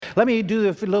Let me do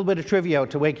a little bit of trivia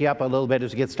to wake you up a little bit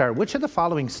as we get started. Which of the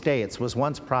following states was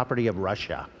once property of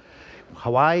Russia?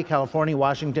 Hawaii, California,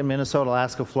 Washington, Minnesota,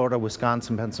 Alaska, Florida,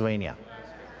 Wisconsin, Pennsylvania.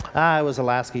 It was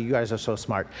Alaska. You guys are so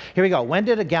smart. Here we go. When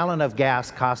did a gallon of gas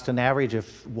cost an average of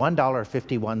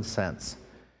 $1.51?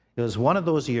 It was one of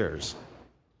those years.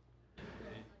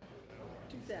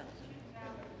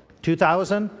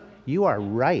 2000? You are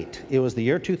right. It was the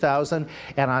year 2000.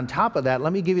 And on top of that,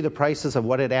 let me give you the prices of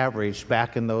what it averaged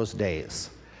back in those days.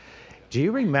 Do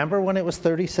you remember when it was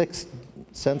 36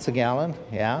 cents a gallon?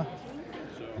 Yeah?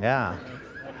 Yeah.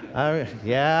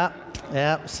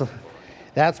 Yeah. So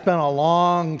that's been a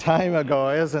long time ago,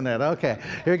 isn't it? Okay,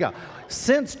 here we go.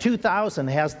 Since 2000,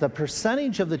 has the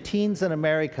percentage of the teens in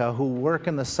America who work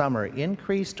in the summer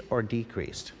increased or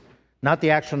decreased? Not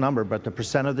the actual number, but the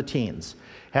percent of the teens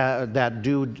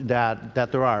that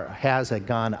there are. Has it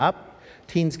gone up,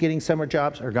 teens getting summer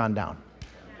jobs, or gone down?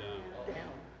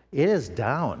 It is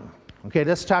down. Okay,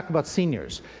 let's talk about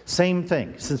seniors. Same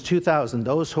thing. Since 2000,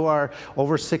 those who are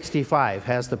over 65,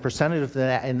 has the percentage of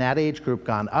in that age group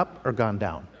gone up or gone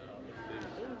down?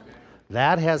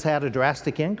 That has had a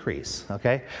drastic increase,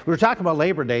 okay? We were talking about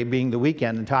Labor Day being the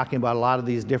weekend and talking about a lot of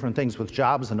these different things with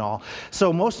jobs and all.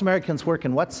 So most Americans work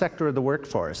in what sector of the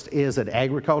workforce? Is it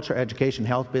agriculture, education,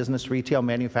 health, business, retail,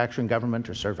 manufacturing, government,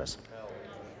 or service?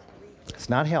 It's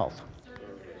not health.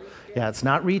 Yeah, it's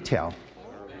not retail.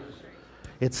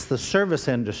 It's the service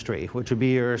industry, which would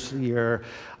be your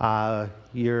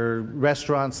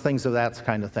restaurants, things of that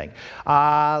kind of thing.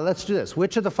 Let's do this.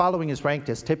 Which of the following is ranked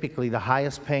as typically the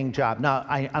highest paying job? Now,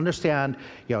 I understand,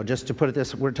 just to put it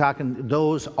this, we're talking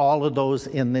all of those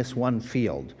in this one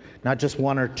field, not just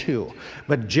one or two.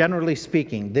 But generally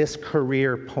speaking, this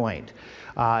career point,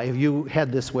 if you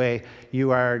head this way, you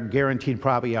are guaranteed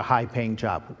probably a high paying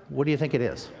job. What do you think it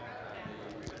is?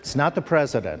 It's not the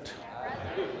president.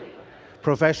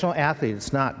 Professional athlete,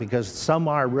 it's not, because some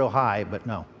are real high, but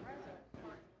no.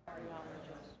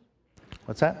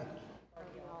 What's that?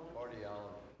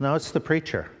 No, it's the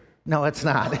preacher. No, it's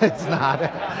not. It's not.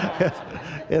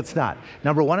 It's not.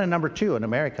 Number one and number two in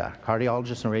America,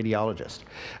 cardiologist and radiologist.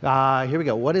 Here we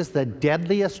go. What is the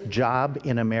deadliest job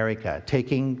in America,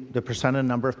 taking the percentage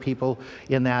number of people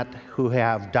in that who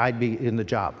have died in the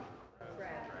job?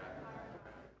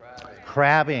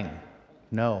 Crabbing.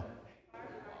 No.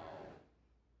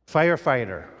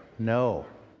 Firefighter, no.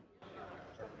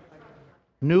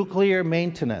 Nuclear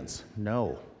maintenance,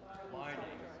 no.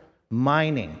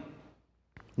 Mining,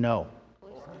 no.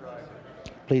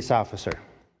 Police officer,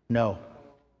 no.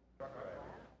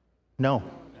 No,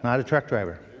 not a truck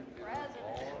driver.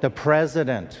 The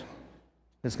president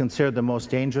is considered the most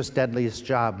dangerous, deadliest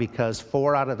job because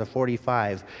 4 out of the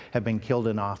 45 have been killed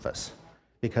in office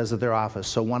because of their office.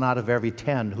 So 1 out of every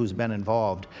 10 who's been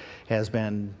involved has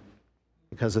been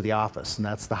because of the office, and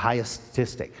that's the highest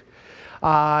statistic.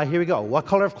 Here we go. What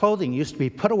color of clothing used to be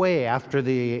put away for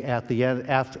the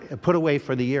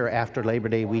year after Labor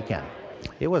Day weekend?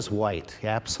 It was white.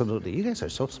 Absolutely. You guys are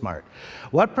so smart.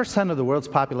 What percent of the world's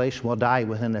population will die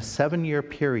within a 7-year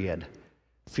period,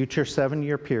 future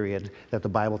 7-year period that the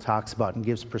Bible talks about and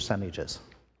gives percentages?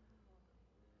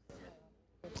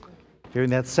 During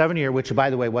that 7-year, which, by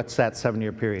the way, what's that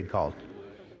 7-year period called?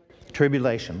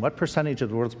 Tribulation. What percentage of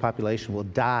the world's population will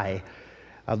die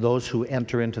of those who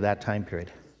enter into that time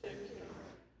period?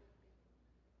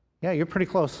 Yeah, you're pretty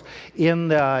close. In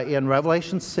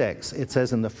Revelation 6, it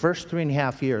says in the first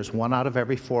 3.5 years, 1 out of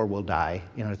every 4 will die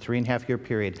in a 3.5-year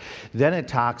period. Then it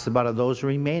talks about of those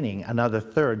remaining, another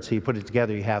third, so you put it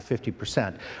together, you have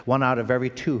 50%. 1 out of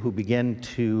every 2 who begin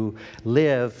to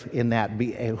live in that,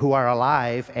 who are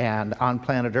alive and on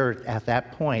planet Earth at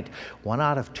that point, 1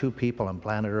 out of 2 people on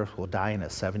planet Earth will die in a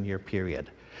 7-year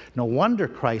period. No wonder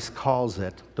Christ calls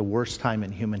it the worst time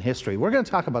in human history. We're going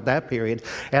to talk about that period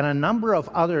and a number of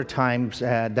other times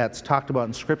that's talked about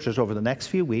in scriptures over the next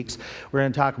few weeks. We're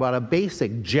going to talk about a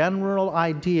basic general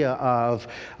idea of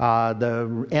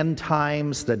the end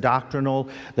times, the doctrine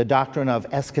of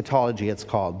eschatology, it's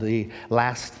called, the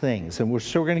last things. And we're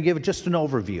going to give just an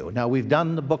overview. Now, we've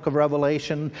done the book of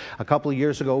Revelation a couple of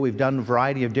years ago. We've done a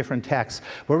variety of different texts.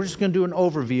 But we're just going to do an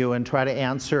overview and try to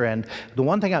answer. And the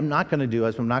one thing I'm not going to do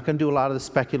is I'm not going to do a lot of the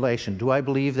speculation. Do I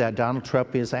believe that Donald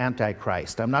Trump is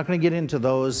Antichrist? I'm not going to get into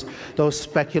those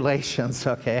speculations,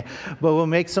 okay? But we'll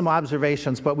make some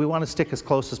observations, but we want to stick as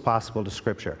close as possible to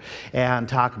Scripture and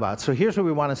talk about it. So here's where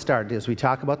we want to start as we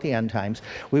talk about the end times.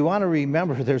 We want to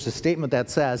remember there's a statement that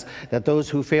says that those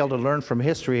who fail to learn from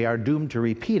history are doomed to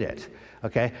repeat it,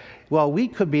 okay? Well, we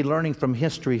could be learning from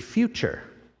history future.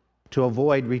 to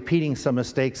avoid repeating some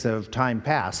mistakes of time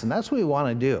past. And that's what we want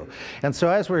to do. And so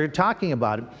as we're talking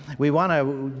about it, we want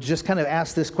to just kind of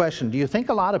ask this question. Do you think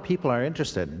a lot of people are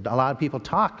interested? A lot of people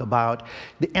talk about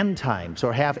the end times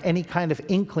or have any kind of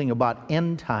inkling about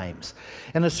end times.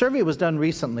 And a survey was done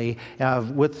recently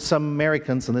with some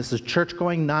Americans, and this is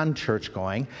church-going,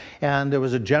 non-church-going. And there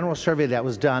was a general survey that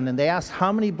was done, and they asked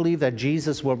how many believe that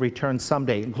Jesus will return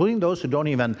someday, including those who don't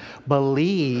even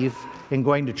believe in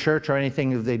going to church or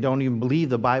anything, if they don't even believe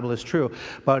the Bible is true.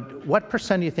 But what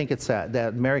percent do you think it said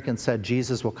that Americans said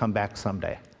Jesus will come back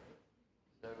someday?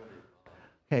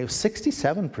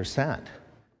 67%.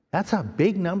 That's a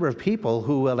big number of people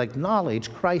who will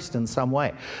acknowledge Christ in some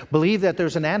way. Believe that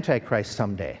there's an Antichrist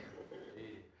someday.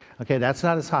 Okay, that's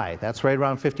not as high. That's right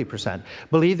around 50%.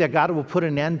 Believe that God will put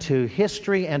an end to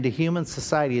history and to human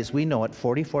society as we know it,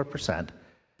 44%.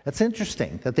 That's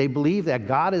interesting that they believe that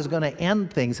God is going to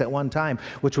end things at one time,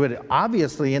 which would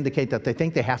obviously indicate that they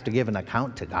think they have to give an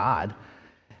account to God.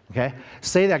 Okay?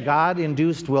 Say that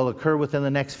God-induced will occur within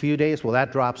the next few days, well,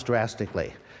 that drops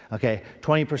drastically. Okay,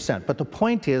 20%. But the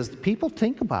point is, people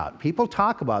think about, people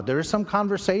talk about, there is some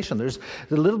conversation, there's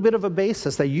a little bit of a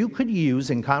basis that you could use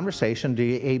in conversation to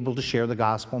be able to share the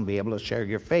gospel and be able to share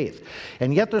your faith.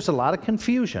 And yet there's a lot of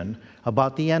confusion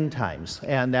about the end times,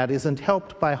 and that isn't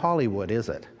helped by Hollywood, is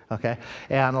it? Okay,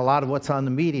 and a lot of what's on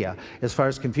the media as far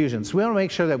as confusion. So we want to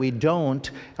make sure that we don't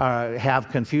have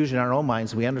confusion in our own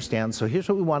minds. We understand. So here's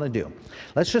what we want to do.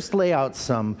 Let's just lay out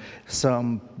some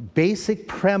basic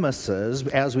premises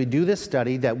as we do this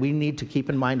study that we need to keep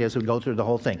in mind as we go through the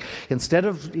whole thing. Instead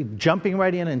of jumping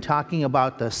right in and talking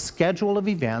about the schedule of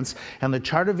events and the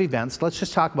chart of events, let's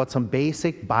just talk about some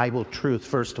basic Bible truth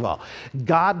first of all.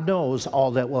 God knows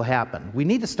all that will happen. We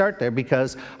need to start there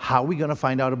because how are we going to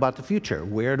find out about the future?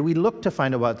 Where do we look to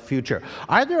find out about the future?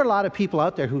 Are there a lot of people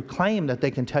out there who claim that they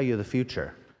can tell you the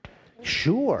future?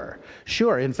 Sure.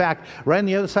 In fact, right on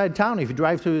the other side of town, if you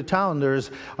drive through the town,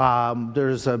 there's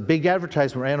a big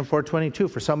advertisement right on 422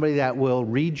 for somebody that will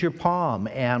read your palm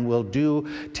and will do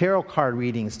tarot card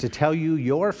readings to tell you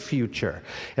your future.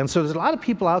 And so there's a lot of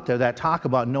people out there that talk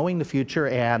about knowing the future,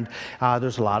 and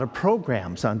there's a lot of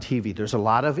programs on TV. There's a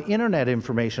lot of internet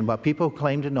information about people who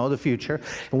claim to know the future.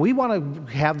 And we want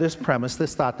to have this premise,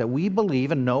 this thought that we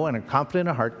believe and know and are confident in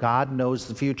our heart God knows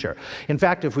the future. In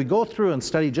fact, if we go through and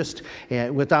study just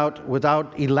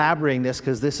without elaborating this,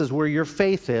 because this is where your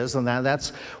faith is, and that's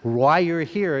why you're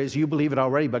here, is you believe it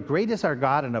already. But great is our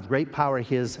God, and of great power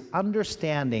His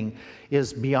understanding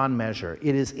is beyond measure.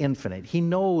 It is infinite. He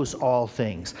knows all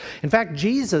things. In fact,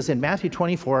 Jesus in Matthew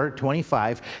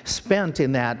 24:25 spent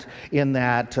in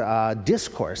that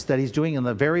discourse that He's doing in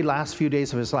the very last few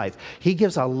days of His life, He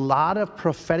gives a lot of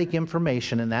prophetic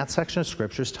information in that section of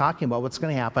Scriptures talking about what's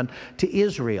going to happen to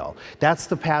Israel. That's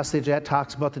the passage that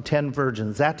talks about the 10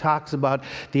 virgins. That talks about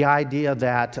the idea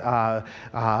that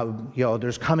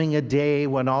there's coming a day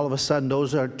when all of a sudden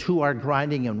those two are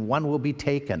grinding and one will be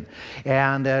taken.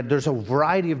 And there's a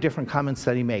variety of different comments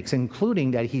that He makes,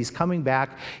 including that He's coming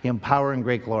back in power and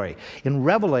great glory. In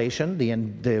Revelation,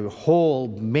 the whole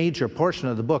major portion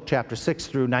of the book, chapter 6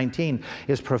 through 19,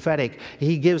 is prophetic.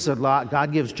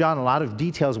 God gives John a lot of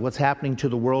details of what's happening to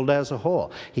the world as a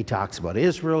whole. He talks about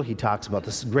Israel. He talks about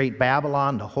this great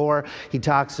Babylon, the whore. He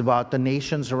talks about the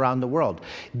nations around the world.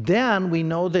 Then we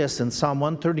know this in Psalm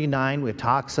 139, it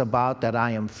talks about that I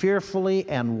am fearfully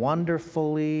and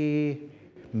wonderfully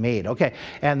made. Okay,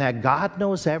 and that God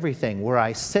knows everything, where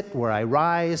I sit, where I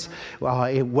rise,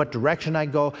 what direction I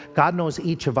go. God knows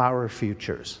each of our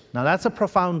futures. Now that's a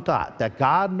profound thought, that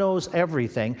God knows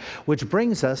everything, which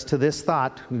brings us to this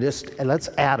thought. Let's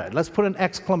add it. Let's put an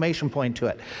exclamation point to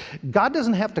it. God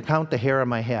doesn't have to count the hair on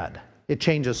my head. It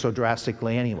changes so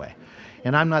drastically anyway.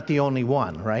 And I'm not the only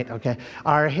one, right? Okay.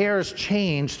 Our hairs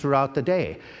change throughout the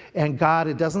day. And God,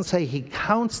 it doesn't say He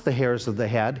counts the hairs of the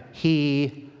head.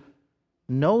 He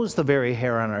knows the very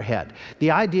hair on our head.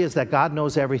 The idea is that God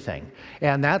knows everything.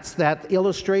 And that's that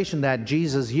illustration that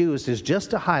Jesus used, is just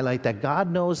to highlight that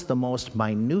God knows the most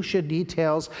minutiae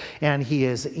details, and He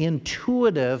is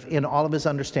intuitive in all of His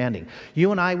understanding.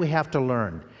 You and I, we have to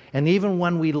learn. And even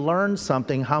when we learn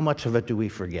something, how much of it do we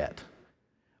forget?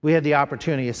 We had the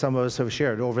opportunity, as some of us have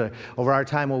shared, over our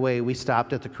time away, we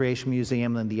stopped at the Creation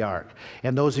Museum and the Ark.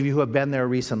 And those of you who have been there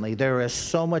recently, there is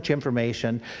so much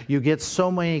information. You get so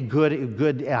many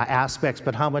good aspects,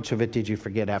 but how much of it did you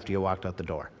forget after you walked out the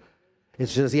door?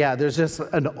 It's just, there's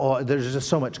just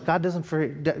so much. God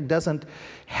doesn't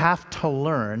have to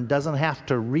learn, doesn't have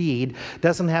to read,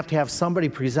 doesn't have to have somebody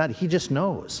present. He just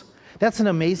knows. That's an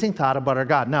amazing thought about our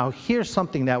God. Now, here's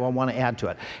something that I want to add to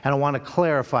it, and I want to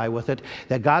clarify with it,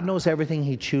 that God knows everything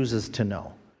He chooses to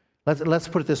know. Let's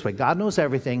put it this way. God knows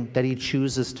everything that he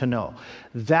chooses to know.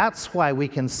 That's why we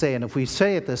can say, and if we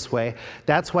say it this way,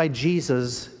 that's why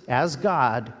Jesus, as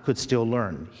God, could still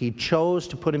learn. He chose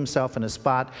to put himself in a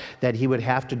spot that he would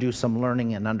have to do some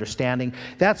learning and understanding.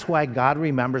 That's why God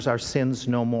remembers our sins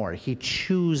no more. He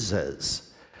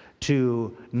chooses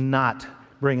to not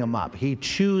bring them up. He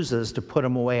chooses to put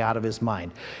them away out of his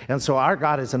mind. And so our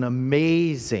God is an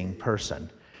amazing person.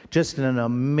 Just an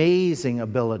amazing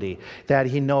ability that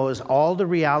he knows all the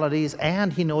realities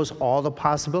and he knows all the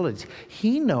possibilities.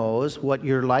 He knows what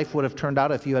your life would have turned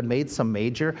out if you had made some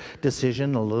major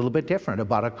decision a little bit different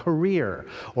about a career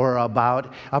or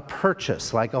about a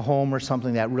purchase like a home or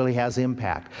something that really has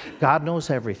impact. God knows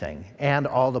everything and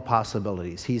all the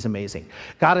possibilities. He's amazing.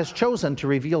 God has chosen to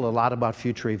reveal a lot about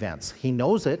future events. He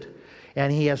knows it.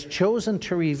 And he has chosen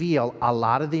to reveal a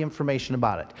lot of the information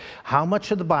about it. How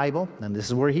much of the Bible, and this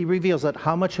is where he reveals it,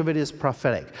 how much of it is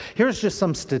prophetic? Here's just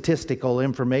some statistical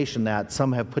information that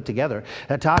some have put together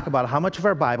that talk about how much of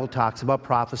our Bible talks about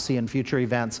prophecy and future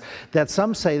events, that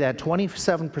some say that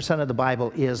 27% of the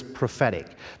Bible is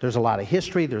prophetic. There's a lot of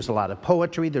history, there's a lot of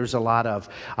poetry, there's a lot of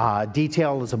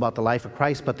details about the life of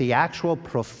Christ, but the actual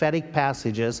prophetic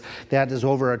passages, that is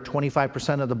over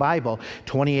 25% of the Bible,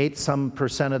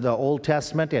 28% of the Old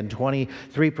Testament and 23%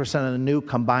 of the New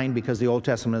combined, because the Old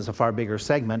Testament is a far bigger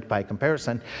segment by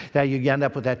comparison, that you end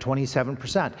up with that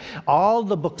 27%. All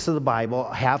the books of the Bible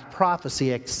have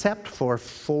prophecy except for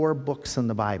 4 books in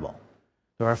the Bible.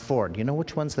 There are 4. Do you know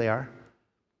which ones they are?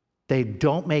 They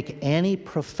don't make any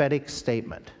prophetic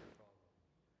statement.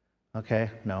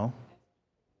 Okay, no.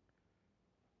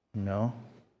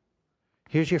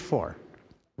 Here's your 4.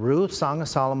 Ruth, Song of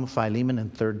Solomon, Philemon,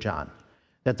 and 3 John.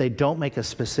 That they don't make a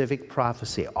specific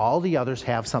prophecy. All the others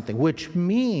have something, which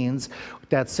means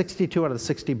that 62 out of the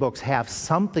 60 books have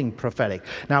something prophetic.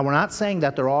 Now, we're not saying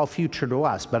that they're all future to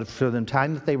us, but for the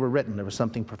time that they were written, there was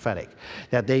something prophetic.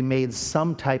 That they made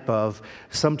some type of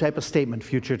statement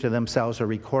future to themselves or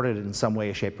recorded it in some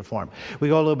way, shape, or form. We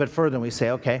go a little bit further and we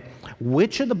say, okay,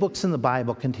 which of the books in the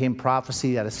Bible contain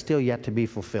prophecy that is still yet to be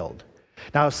fulfilled?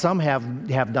 Now, some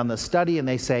have done the study, and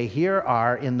they say here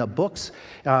are in the books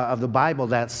of the Bible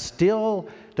that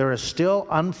there is still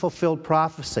unfulfilled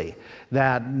prophecy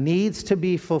that needs to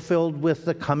be fulfilled with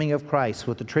the coming of Christ,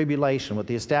 with the tribulation, with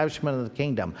the establishment of the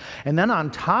kingdom. And then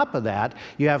on top of that,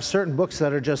 you have certain books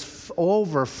that are just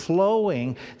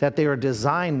overflowing, that their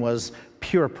design was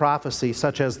pure prophecy,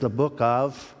 such as the book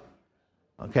of,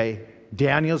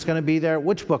 Daniel's going to be there.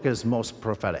 Which book is most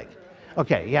prophetic?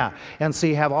 Okay, yeah. And so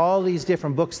you have all these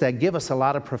different books that give us a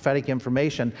lot of prophetic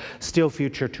information still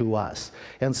future to us.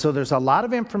 And so there's a lot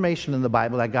of information in the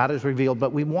Bible that God has revealed,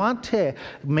 but we want to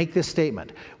make this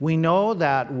statement. We know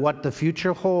that what the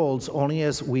future holds only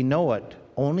as we know it,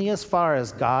 only as far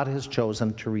as God has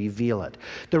chosen to reveal it.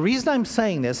 The reason I'm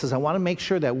saying this is I want to make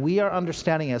sure that we are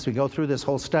understanding as we go through this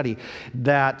whole study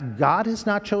that God has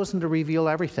not chosen to reveal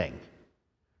everything.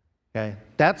 Okay,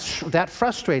 that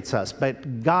frustrates us,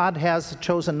 but God has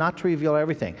chosen not to reveal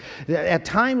everything. At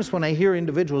times when I hear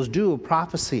individuals do a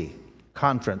prophecy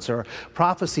conference or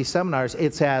prophecy seminars,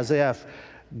 it's as if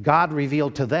God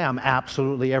revealed to them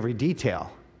absolutely every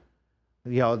detail.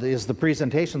 Is the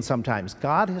presentation sometimes.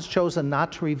 God has chosen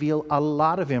not to reveal a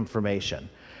lot of information.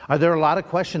 Are there a lot of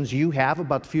questions you have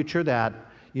about the future that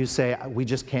you say, we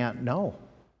just can't know?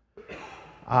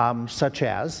 Such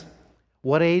as,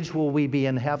 what age will we be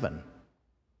in heaven?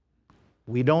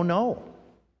 We don't know.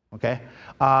 Okay?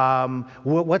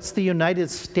 What's the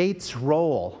United States'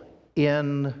 role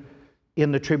in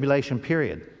the tribulation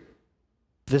period?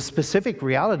 The specific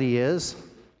reality is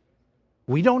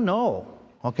we don't know.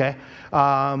 Okay?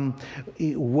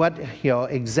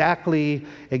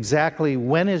 Exactly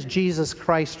when is Jesus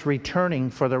Christ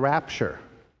returning for the rapture?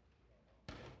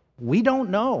 We don't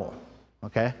know.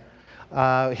 Okay?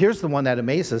 Here's the one that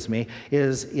amazes me,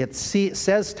 is it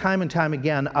says time and time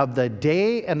again, of the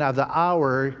day and of the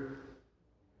hour,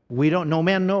 no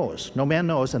man knows,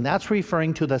 and that's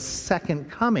referring to the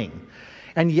second coming.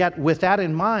 And yet, with that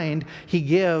in mind, he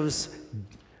gives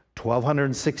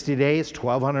 1,260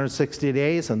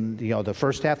 days, and the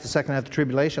first half, the second half of the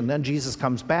tribulation, then Jesus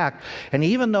comes back. And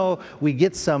even though we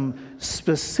get some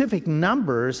specific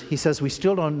numbers, he says we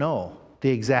still don't know the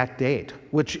exact date,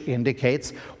 which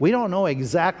indicates we don't know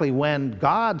exactly when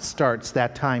God starts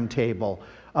that timetable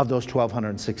of those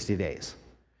 1,260 days.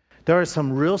 There are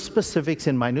some real specifics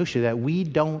in minutiae that we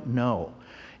don't know.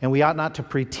 and we ought not to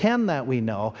pretend that we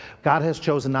know. God has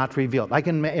chosen not to reveal it. Like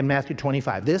in Matthew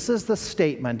 25. This is the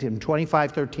statement in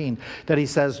 25:13 that he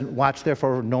says, "Watch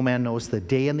therefore, no man knows the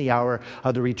day and the hour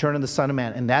of the return of the Son of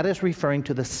Man." And that is referring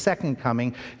to the second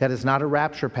coming. That is not a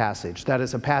rapture passage. That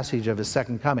is a passage of his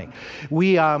second coming.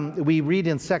 We read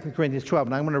in 2 Corinthians 12,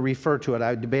 and I'm going to refer to it.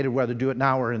 I debated whether to do it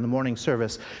now or in the morning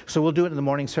service. So we'll do it in the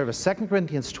morning service. 2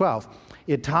 Corinthians 12,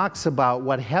 it talks about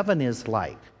what heaven is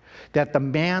like. That the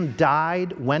man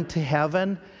died, went to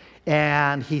heaven,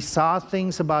 and he saw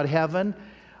things about heaven,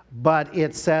 but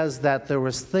it says that there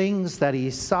was things that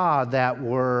he saw that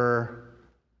were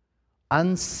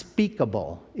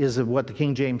unspeakable, is what the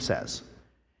King James says.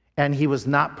 And he was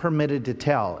not permitted to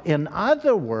tell. In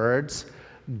other words,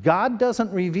 God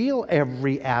doesn't reveal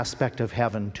every aspect of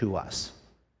heaven to us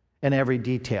and every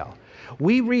detail.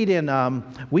 We read in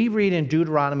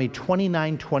Deuteronomy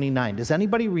 29:29. Does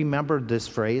anybody remember this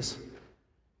phrase?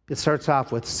 It starts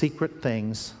off with secret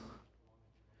things.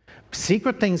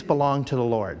 Secret things belong to the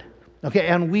Lord. Okay,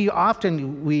 and we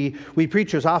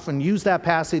preachers often use that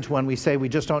passage when we say we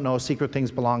just don't know, secret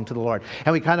things belong to the Lord.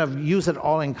 And we kind of use it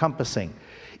all encompassing.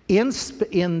 In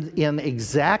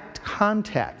exact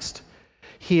context,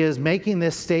 he is making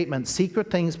this statement,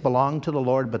 secret things belong to the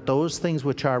Lord, but those things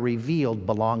which are revealed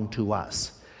belong to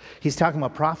us. He's talking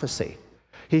about prophecy.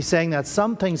 He's saying that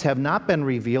some things have not been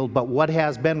revealed, but what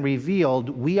has been revealed,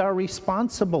 we are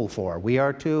responsible for. We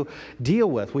are to deal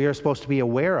with. We are supposed to be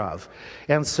aware of.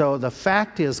 And so the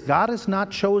fact is, God has not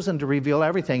chosen to reveal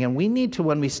everything. And we need to,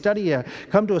 when we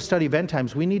come to a study of end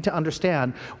times, we need to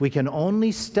understand we can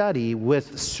only study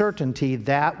with certainty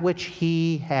that which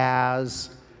he has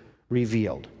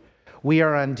revealed. We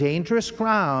are on dangerous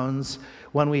grounds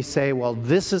when we say, well,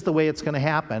 this is the way it's going to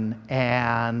happen,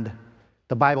 and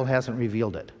the Bible hasn't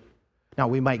revealed it. Now,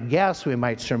 we might guess, we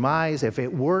might surmise, if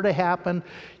it were to happen,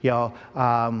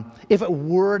 if it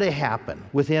were to happen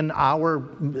within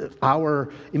our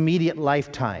immediate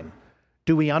lifetime,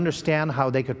 do we understand how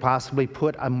they could possibly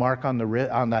put a mark on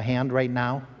the hand right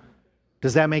now?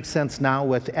 Does that make sense now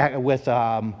with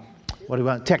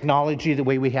technology the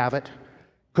way we have it?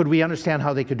 Could we understand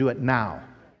how they could do it now?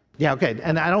 Yeah, okay.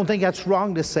 And I don't think that's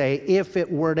wrong to say if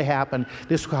it were to happen,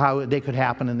 this is how they could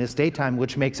happen in this daytime,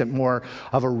 which makes it more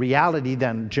of a reality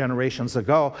than generations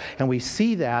ago. And we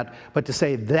see that, but to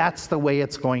say that's the way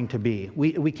it's going to be,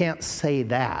 we can't say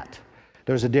that.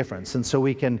 There's a difference. And so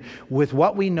we can, with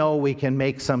what we know, we can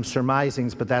make some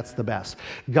surmisings, but that's the best.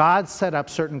 God set up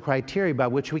certain criteria by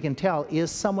which we can tell, is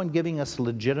someone giving us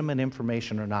legitimate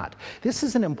information or not? This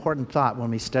is an important thought when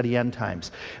we study end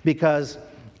times, because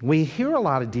we hear a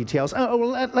lot of details.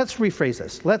 Let's rephrase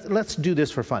this. Let's do this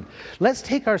for fun. Let's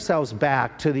take ourselves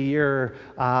back to the year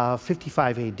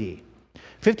 55 AD.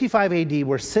 55 AD,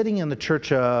 we're sitting in the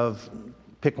church of,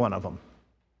 pick one of them.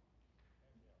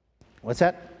 What's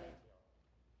that?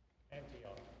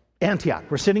 Antioch.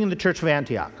 We're sitting in the church of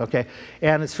Antioch, okay?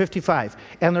 And it's 55.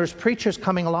 And there's preachers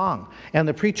coming along. And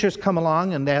the preachers come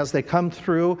along, and as they come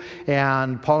through,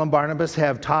 and Paul and Barnabas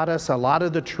have taught us a lot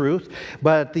of the truth,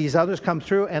 but these others come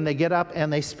through, and they get up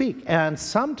and they speak. And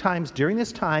sometimes during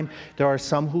this time, there are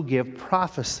some who give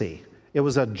prophecy. It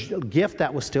was a gift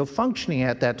that was still functioning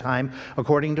at that time,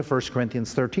 according to 1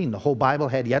 Corinthians 13. The whole Bible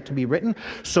had yet to be written,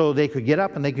 so they could get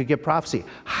up and they could give prophecy.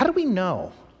 How do we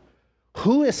know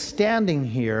who is standing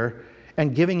here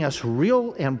and giving us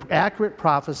real and accurate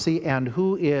prophecy, and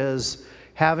who is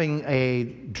having a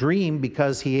dream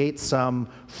because he ate some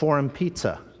foreign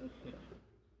pizza?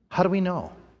 How do we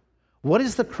know? What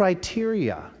is the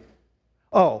criteria?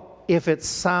 Oh, if it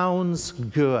sounds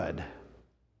good.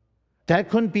 That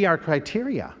couldn't be our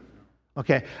criteria.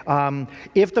 Okay.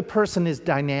 If the person is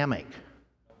dynamic.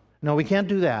 No, we can't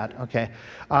do that. Okay.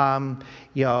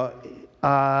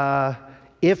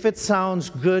 If it sounds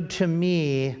good to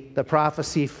me, the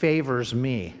prophecy favors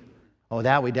me. Oh,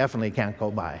 that we definitely can't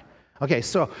go by. Okay,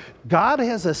 so God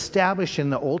has established in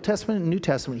the Old Testament and New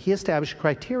Testament, he established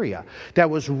criteria that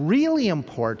was really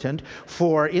important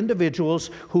for individuals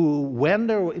who, when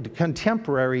their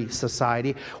contemporary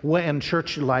society, when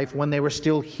church life, when they were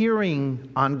still hearing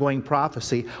ongoing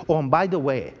prophecy. Oh, and by the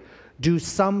way, do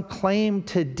some claim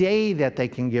today that they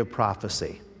can give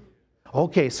prophecy?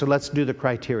 Okay, so let's do the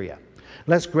criteria.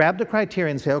 Let's grab the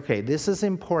criteria and say, okay, this is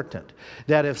important.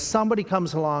 That if somebody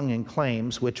comes along and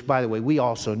claims, which, by the way, we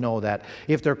also know that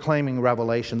if they're claiming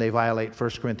revelation, they violate 1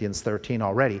 Corinthians 13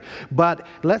 already. But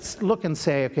let's look and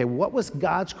say, okay, what was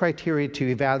God's criteria to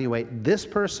evaluate this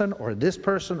person or this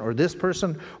person or this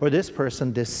person or this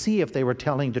person to see if they were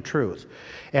telling the truth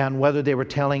and whether they were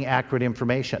telling accurate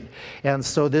information? And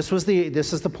so this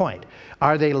is the point.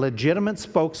 Are they legitimate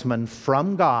spokesmen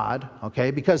from God?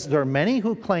 Okay, because there are many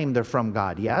who claim they're from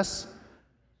God, yes?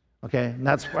 Okay,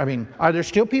 and are there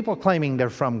still people claiming they're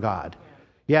from God?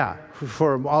 Yeah,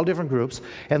 for all different groups,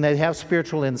 and they have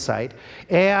spiritual insight,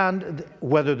 and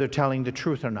whether they're telling the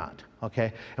truth or not,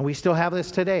 okay? And we still have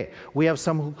this today. We have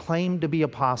some who claim to be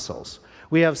apostles.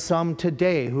 We have some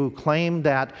today who claim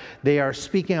that they are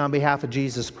speaking on behalf of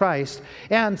Jesus Christ,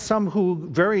 and some who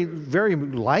very, very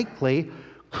likely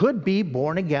could be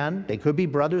born again. They could be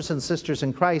brothers and sisters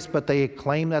in Christ, but they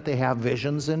claim that they have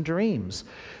visions and dreams.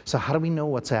 So how do we know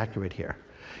what's accurate here?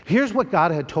 Here's what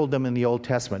God had told them in the Old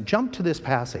Testament. Jump to this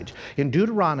passage. In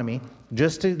Deuteronomy,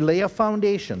 just to lay a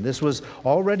foundation. This was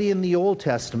already in the Old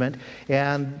Testament,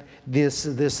 and this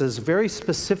is very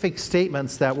specific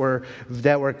statements that were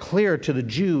clear to the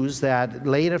Jews that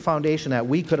laid a foundation that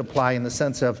we could apply in the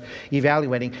sense of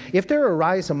evaluating. If there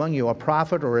arise among you a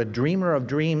prophet or a dreamer of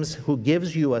dreams who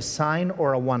gives you a sign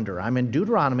or a wonder. I'm in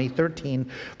Deuteronomy 13,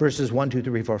 verses 1, 2,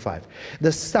 3, 4, 5.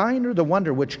 The sign or the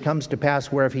wonder which comes to pass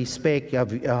whereof he spake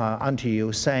unto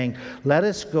you, saying, let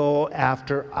us go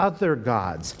after other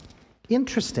gods.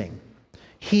 Interesting.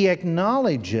 He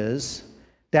acknowledges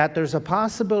that there's a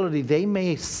possibility they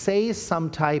may say some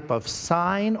type of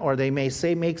sign or they may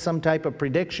make some type of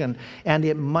prediction and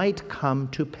it might come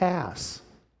to pass.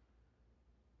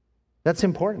 That's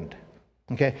important.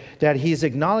 Okay, that he's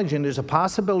acknowledging there's a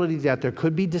possibility that there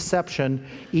could be deception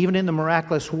even in the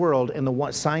miraculous world in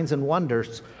the signs and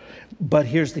wonders, but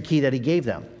here's the key that he gave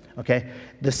them. Okay,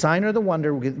 the sign or the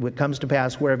wonder which comes to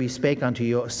pass wherever he spake unto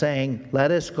you, saying, let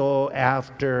us go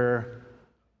after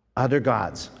other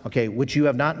gods, okay, which you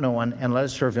have not known, and let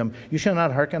us serve him. You shall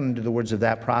not hearken unto the words of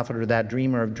that prophet or that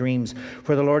dreamer of dreams,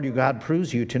 for the Lord your God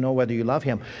proves you to know whether you love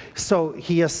him. So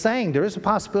he is saying there is a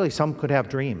possibility some could have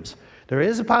dreams. There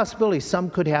is a possibility some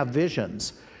could have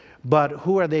visions. But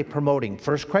who are they promoting?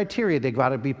 First criteria, they've got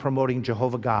to be promoting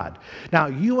Jehovah God. Now,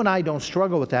 you and I don't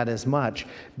struggle with that as much,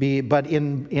 but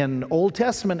in Old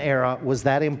Testament era, was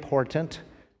that important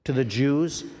to the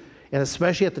Jews? And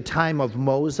especially at the time of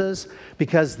Moses,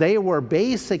 because they were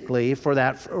basically, for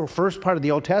that first part of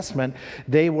the Old Testament,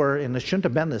 they were, and it shouldn't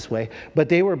have been this way, but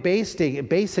they were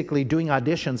basically doing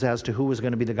auditions as to who was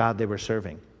going to be the God they were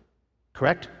serving.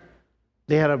 Correct?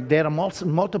 They had a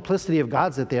multiplicity of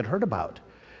gods that they had heard about.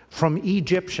 From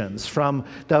Egyptians, from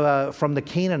the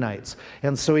Canaanites.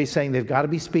 And so he's saying they've got to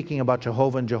be speaking about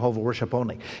Jehovah and Jehovah worship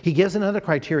only. He gives another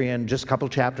criterion just a couple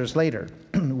chapters later,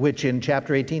 which in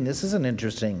chapter 18, this is an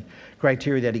interesting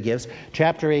criteria that he gives.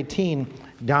 Chapter 18,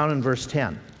 down in verse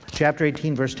 10. Chapter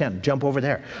 18, verse 10. Jump over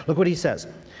there. Look what he says.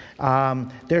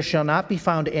 There shall not be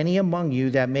found any among you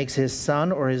that makes his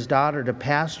son or his daughter to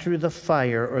pass through the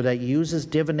fire, or that uses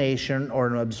divination, or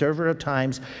an observer of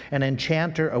times, an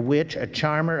enchanter, a witch, a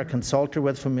charmer, a consulter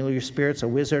with familiar spirits, a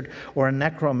wizard, or a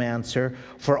necromancer.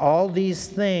 For all these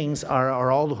things or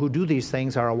all who do these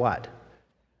things are a what?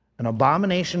 An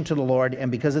abomination to the Lord,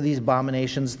 and because of these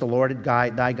abominations, the Lord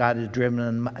thy God has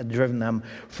driven them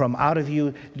from out of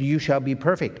you. You shall be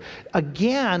perfect.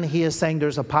 Again, he is saying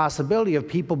there's a possibility of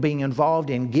people being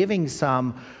involved in giving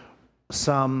some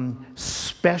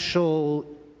special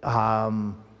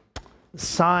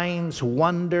signs,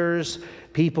 wonders,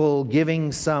 people giving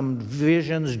some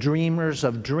visions, dreamers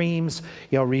of dreams,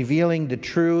 revealing the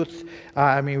truth,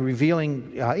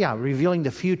 revealing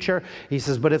the future. He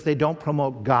says, but if they don't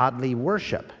promote godly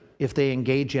worship, if they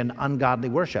engage in ungodly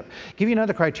worship. I'll give you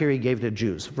another criteria he gave to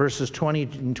Jews, verses 20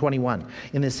 and 21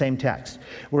 in the same text,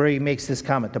 where he makes this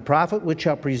comment. The prophet which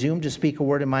shall presume to speak a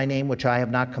word in my name, which I have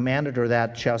not commanded, or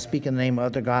that shall speak in the name of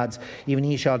other gods, even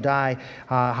he shall die.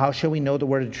 How shall we know the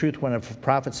word of truth when a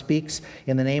prophet speaks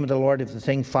in the name of the Lord, if the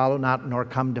thing follow not nor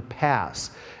come to pass?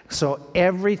 So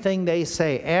everything they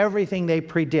say, everything they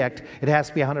predict, it has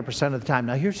to be 100% of the time.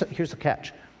 Now here's the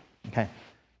catch, okay?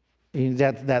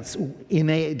 That's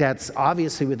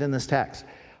obviously within this text.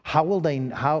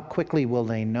 How quickly will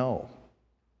they know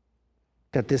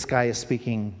that this guy is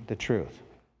speaking the truth?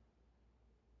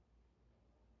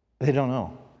 They don't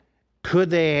know.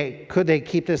 Could they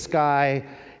keep this guy,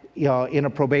 in a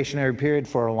probationary period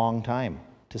for a long time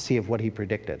to see if what he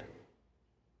predicted?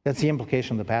 That's the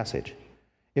implication of the passage.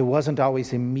 It wasn't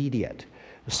always immediate.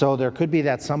 So there could be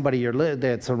that somebody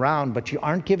that's around, but you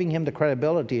aren't giving him the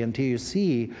credibility until you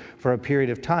see for a period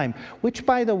of time, which,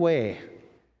 by the way,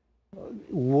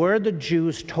 were the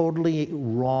Jews totally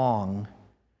wrong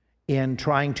in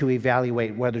trying to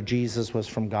evaluate whether Jesus was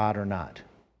from God or not?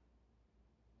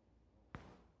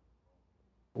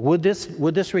 Would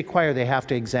this require they have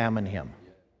to examine him?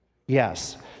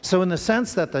 Yes. So in the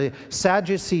sense that the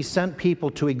Sadducees sent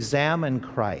people to examine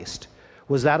Christ,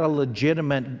 was that a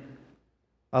legitimate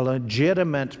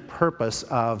purpose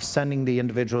of sending the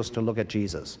individuals to look at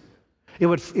Jesus? It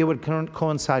would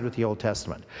coincide with the Old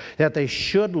Testament, that they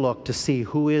should look to see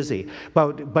who is he.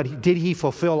 But did he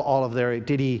fulfill all of their?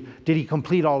 Did he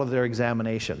complete all of their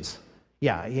examinations?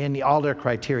 Yeah, in all their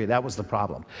criteria. That was the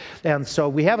problem. And so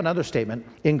we have another statement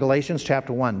in Galatians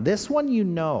chapter 1. This one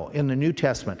in the New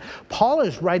Testament. Paul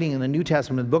is writing in the New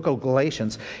Testament, the book of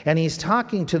Galatians, and he's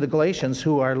talking to the Galatians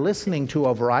who are listening to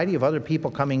a variety of other people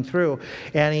coming through,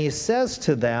 and he says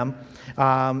to them,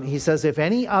 if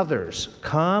any others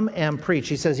come and preach,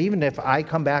 he says, even if I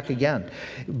come back again,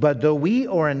 but though we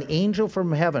or an angel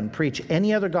from heaven preach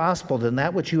any other gospel than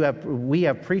that which we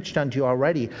have preached unto you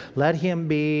already, let him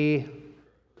be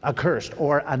accursed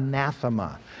or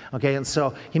anathema. Okay, and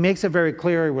so he makes it very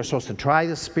clear we're supposed to try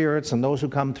the spirits and those who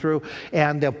come through.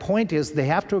 And the point is they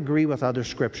have to agree with other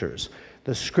scriptures.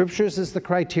 The scriptures is the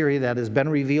criteria that has been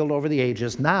revealed over the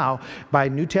ages. Now, by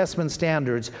New Testament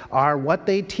standards, are what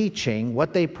they teaching,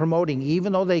 what they promoting,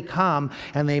 even though they come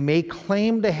and they may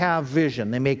claim to have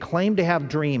vision, they may claim to have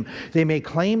dream, they may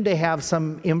claim to have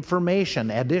some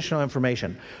information, additional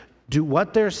information. Do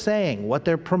what they're saying, what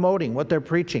they're promoting, what they're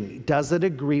preaching, does it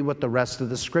agree with the rest of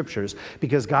the scriptures?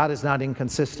 Because God is not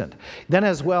inconsistent. Then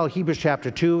as well, Hebrews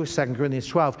chapter 2, 2 Corinthians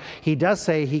 12, he does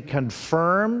say he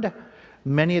confirmed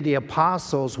many of the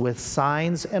apostles with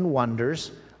signs and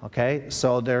wonders. Okay,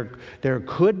 so there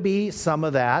could be some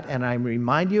of that, and I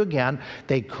remind you again,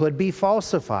 they could be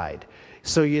falsified.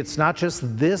 So it's not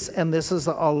just this and this is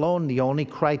alone the only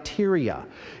criteria.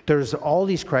 There's all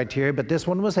these criteria, but this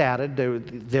one was added.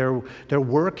 There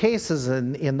were cases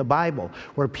in the Bible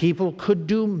where people could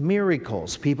do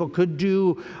miracles. People could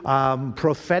do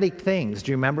prophetic things.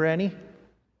 Do you remember any?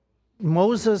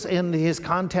 Moses in his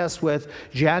contest with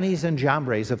Jannes and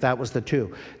Jambres, if that was the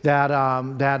two, that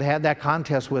had that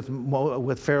contest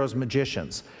with Pharaoh's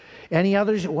magicians. Any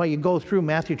others? Well, you go through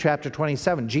Matthew chapter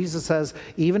 27. Jesus says,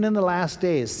 even in the last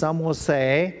days, some will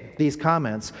say these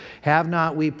comments, have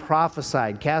not we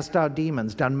prophesied, cast out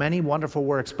demons, done many wonderful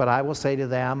works, but I will say to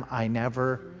them, I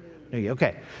never knew you.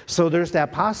 Okay, so there's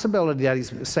that possibility that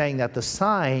he's saying that the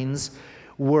signs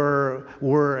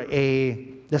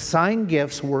the sign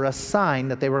gifts were a sign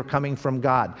that they were coming from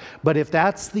God. But if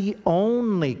that's the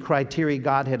only criteria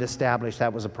God had established,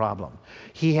 that was a problem.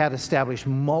 He had established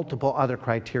multiple other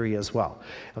criteria as well.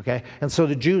 Okay? And so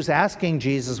the Jews asking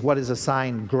Jesus, what is a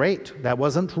sign? Great. That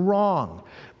wasn't wrong.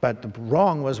 But the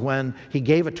wrong was when he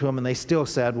gave it to them and they still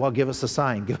said, well, give us a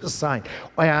sign, give us a sign.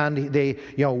 And they,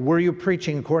 were you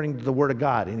preaching according to the word of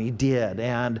God? And he did,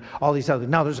 and all these other.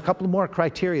 Now, there's a couple more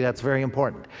criteria that's very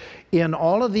important. In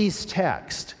all of these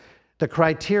texts, the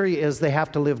criteria is they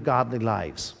have to live godly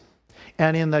lives.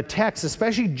 And in the text,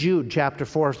 especially Jude chapter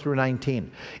 4 through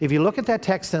 19, if you look at that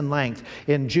text in length,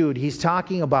 in Jude, he's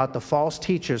talking about the false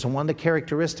teachers and one of the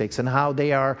characteristics and how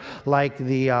they are like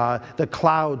the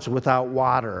clouds without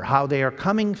water, how they are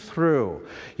coming through,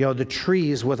 the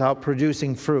trees without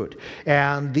producing fruit.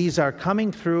 And these are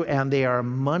coming through and they are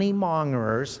money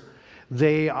mongers.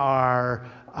 They are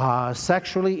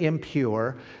sexually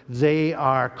impure. They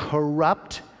are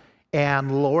corrupt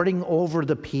and lording over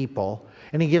the people.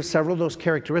 And he gives several of those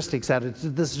characteristics that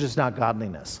this is just not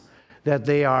godliness. That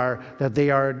they are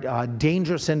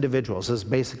dangerous individuals is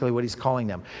basically what he's calling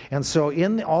them. And so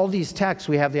in all these texts,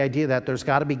 we have the idea that there's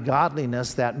got to be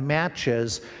godliness that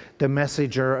matches the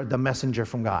messenger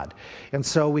from God. And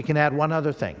so we can add one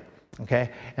other thing, okay?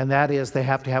 And that is they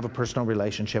have to have a personal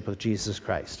relationship with Jesus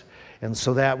Christ. And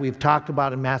so that we've talked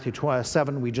about in Matthew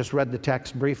 7, we just read the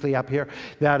text briefly up here.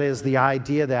 That is the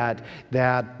idea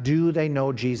that do they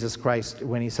know Jesus Christ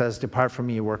when he says, depart from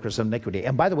me, you workers of iniquity.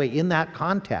 And by the way, in that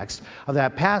context of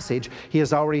that passage, he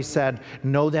has already said,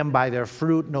 know them by their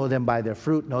fruit, know them by their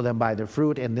fruit, know them by their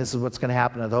fruit. And this is what's going to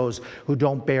happen to those who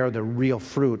don't bear the real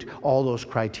fruit, all those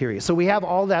criteria. So we have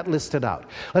all that listed out.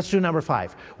 Let's do number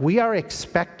 5. We are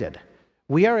expected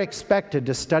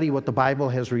to study what the Bible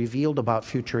has revealed about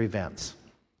future events.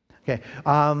 Okay,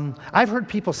 I've heard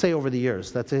people say over the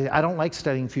years that I don't like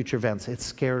studying future events. It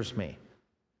scares me.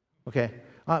 Okay,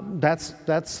 I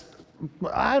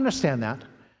understand that.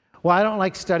 Well, I don't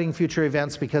like studying future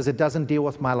events because it doesn't deal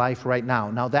with my life right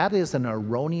now. Now, that is an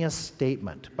erroneous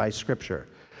statement by Scripture.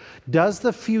 Does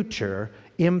the future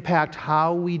impact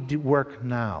how we work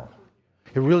now?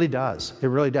 It really does. It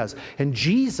really does. And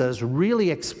Jesus really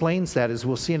explains that, as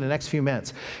we'll see in the next few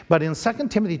minutes. But in 2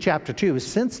 Timothy chapter 2,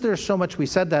 since there's so much, we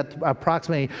said that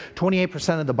approximately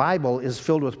 28% of the Bible is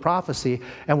filled with prophecy,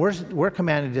 and we're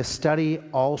commanded to study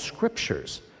all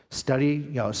scriptures. Study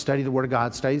the Word of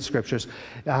God, study the Scriptures,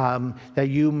 that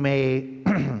you may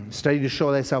study to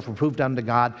show thyself approved unto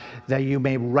God, that you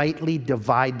may rightly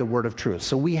divide the word of truth.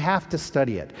 So we have to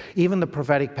study it, even the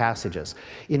prophetic passages.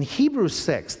 In Hebrews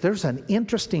 6, there's an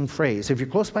interesting phrase. If you're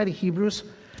close by to Hebrews,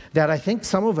 that I think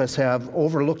some of us have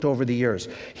overlooked over the years.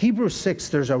 Hebrews 6,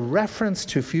 there's a reference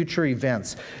to future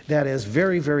events that is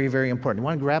very, very, very important. You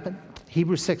want to grab it?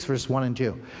 Hebrews 6, verse 1 and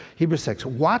 2. Hebrews 6.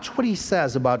 Watch what he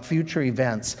says about future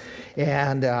events.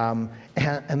 And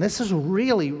this is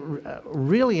really,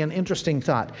 really an interesting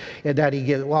thought that he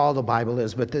gives. Well, the Bible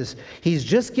is, but he's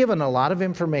just given a lot of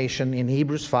information in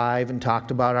Hebrews 5 and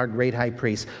talked about our great high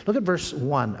priest. Look at verse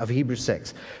 1 of Hebrews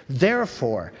 6.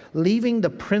 Therefore, leaving the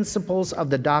principles of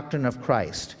the doctrine of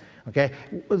Christ. Okay,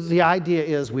 the idea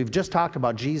is we've just talked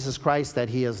about Jesus Christ, that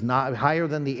he is not higher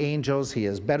than the angels, he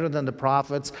is better than the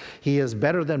prophets, he is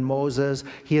better than Moses,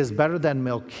 he is better than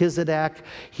Melchizedek,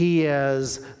 he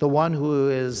is the one who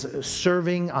is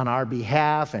serving on our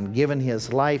behalf and given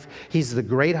his life. He's the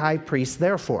great high priest.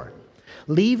 Therefore,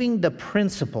 leaving the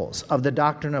principles of the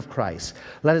doctrine of Christ,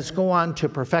 let us go on to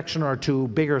perfection, or to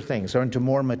bigger things, or into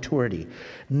more maturity,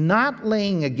 not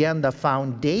laying again the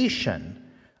foundation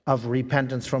of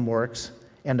repentance from works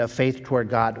and of faith toward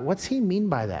God. What's he mean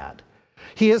by that?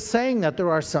 He is saying that there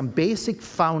are some basic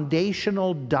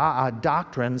foundational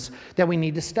doctrines that we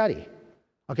need to study.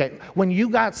 Okay, when you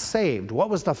got saved, what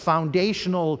was the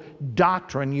foundational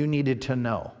doctrine you needed to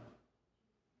know?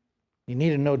 You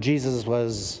needed to know Jesus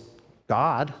was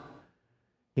God.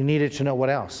 You needed to know what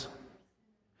else?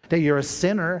 That you're a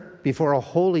sinner before a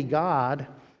holy God.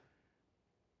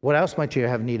 What else might you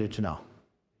have needed to know?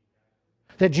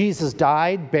 That Jesus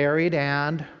died, buried,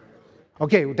 and...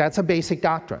 Okay, that's a basic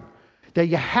doctrine. That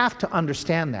you have to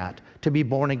understand that to be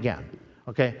born again.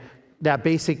 Okay, that's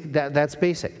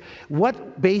basic.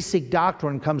 What basic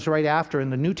doctrine comes right after in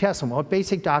the New Testament? What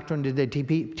basic doctrine did they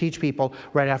teach people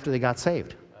right after they got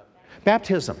saved?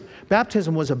 Baptism.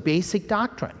 Baptism was a basic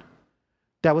doctrine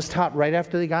that was taught right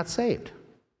after they got saved.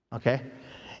 Okay?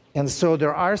 And so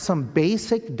there are some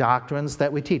basic doctrines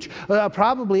that we teach.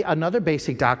 Probably another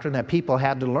basic doctrine that people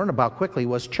had to learn about quickly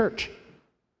was church,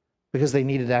 because they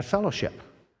needed that fellowship.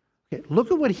 Okay, look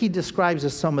at what he describes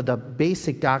as some of the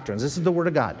basic doctrines. This is the Word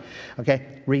of God.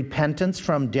 Okay, repentance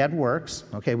from dead works.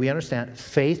 Okay, we understand.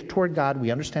 Faith toward God, we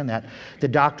understand that. The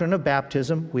doctrine of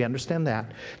baptism, we understand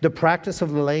that. The practice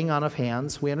of the laying on of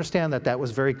hands, we understand that that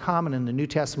was very common in the New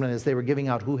Testament as they were giving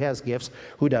out who has gifts,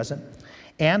 who doesn't.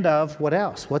 And of what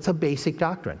else? What's a basic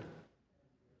doctrine?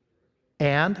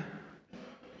 And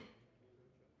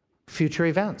future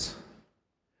events.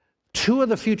 Two of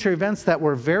the future events that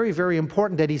were very, very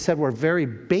important that he said were very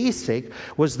basic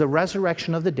was the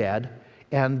resurrection of the dead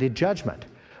and the judgment.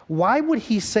 Why would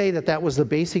he say that that was the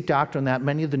basic doctrine that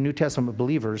many of the New Testament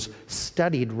believers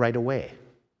studied right away?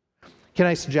 Can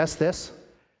I suggest this?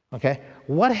 Okay.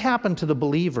 What happened to the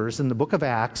believers in the book of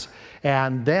Acts,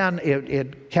 and then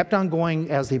it kept on going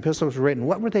as the epistles were written?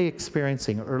 What were they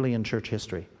experiencing early in church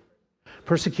history?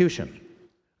 Persecution.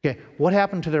 Okay, what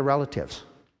happened to their relatives?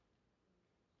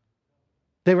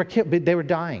 They were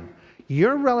dying.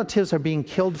 Your relatives are being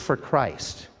killed for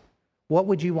Christ. What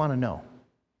would you want to know?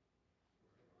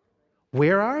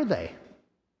 Where are they?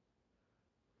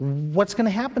 What's going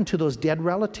to happen to those dead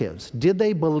relatives? Did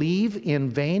they believe in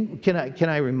vain? Can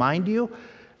I remind you?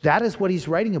 That is what he's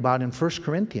writing about in 1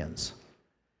 Corinthians.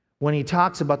 When he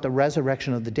talks about the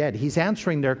resurrection of the dead, he's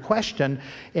answering their question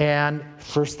in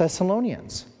 1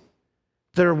 Thessalonians.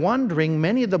 They're wondering,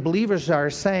 many of the believers are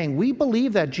saying, we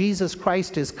believe that Jesus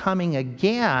Christ is coming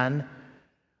again,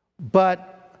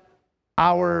 but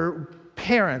our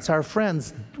parents, our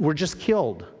friends were just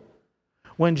killed.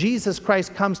 When Jesus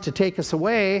Christ comes to take us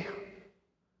away,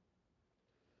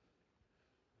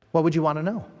 what would you want to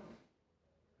know?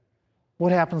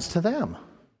 What happens to them?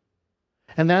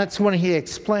 And that's when he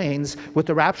explains with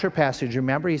the rapture passage.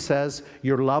 Remember, he says,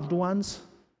 your loved ones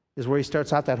is where he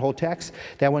starts out that whole text,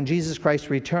 that when Jesus Christ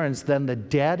returns, then the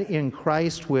dead in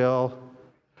Christ will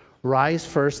rise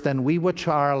first, then we which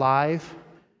are alive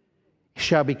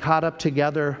shall be caught up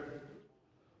together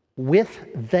with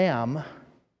them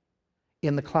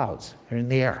in the clouds, or in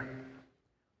the air.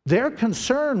 Their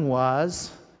concern was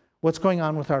what's going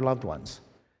on with our loved ones.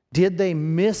 Did they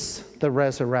miss the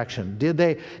resurrection? Did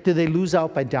they lose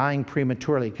out by dying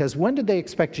prematurely? Because when did they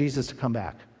expect Jesus to come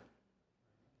back?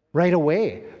 Right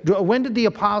away. When did the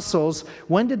apostles,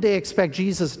 when did they expect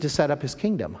Jesus to set up his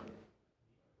kingdom?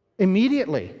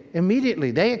 Immediately.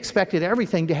 They expected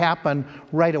everything to happen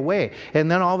right away. And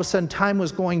then all of a sudden time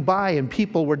was going by and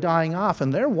people were dying off,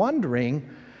 and they're wondering,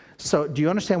 so do you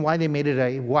understand why they made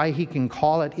it why he can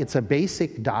call it, it's a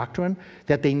basic doctrine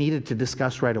that they needed to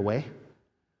discuss right away?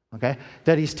 Okay?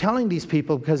 That he's telling these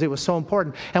people because it was so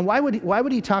important. And why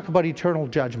would he talk about eternal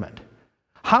judgment?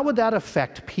 How would that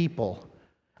affect people?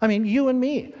 I mean, you and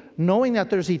me, knowing that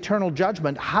there's eternal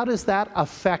judgment, how does that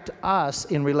affect us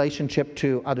in relationship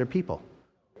to other people?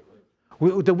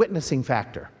 The witnessing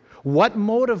factor. What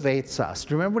motivates us?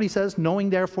 Do you remember what he says? Knowing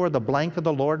therefore the blank of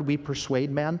the Lord, we persuade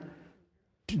men.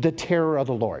 The terror of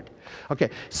the Lord.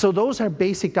 Okay, so those are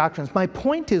basic doctrines. My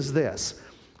point is this.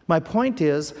 My point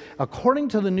is, according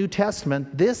to the New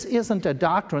Testament, this isn't a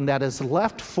doctrine that is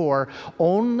left for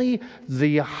only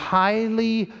the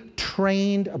highly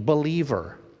trained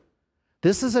believer.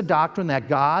 This is a doctrine that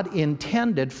God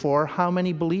intended for how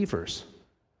many believers?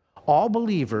 All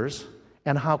believers,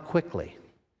 and how quickly?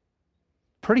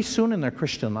 Pretty soon in their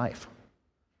Christian life.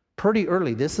 Pretty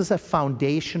early. This is a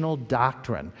foundational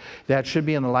doctrine that should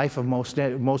be in the life of most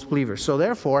believers. So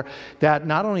therefore, that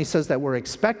not only says that we're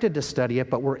expected to study it,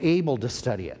 but we're able to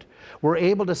study it. We're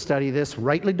able to study this,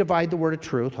 rightly divide the word of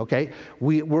truth, okay?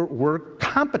 We're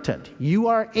competent. You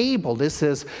are able. This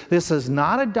is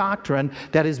not a doctrine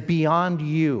that is beyond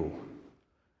you.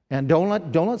 And don't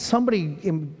let somebody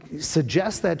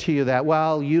suggest that to you that,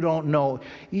 well, you don't know.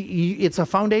 It's a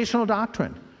foundational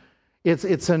doctrine.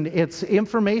 It's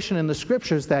information in the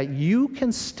scriptures that you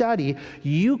can study,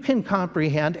 you can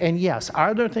comprehend, and yes,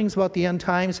 are there things about the end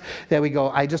times that we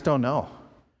go, I just don't know?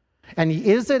 And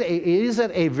is it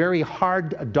a very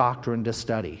hard doctrine to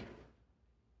study?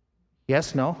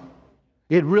 Yes, no?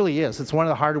 It really is. It's one of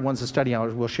the harder ones to study.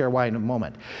 We'll share why in a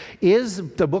moment.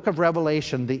 Is the book of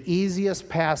Revelation the easiest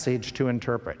passage to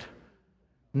interpret?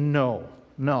 No.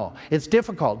 It's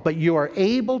difficult, but you are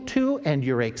able to and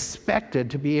you're expected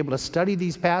to be able to study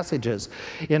these passages.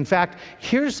 In fact,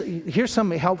 here's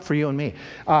some help for you and me.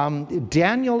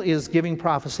 Daniel is giving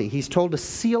prophecy. He's told to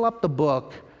seal up the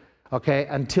book, okay,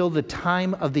 until the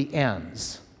time of the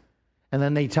ends. And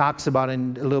then he talks about a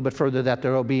little bit further that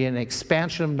there will be an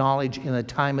expansion of knowledge in the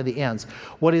time of the ends.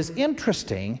 What is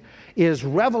interesting is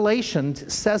Revelation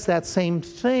says that same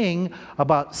thing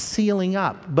about sealing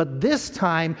up. But this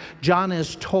time, John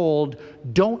is told,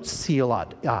 don't seal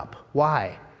up.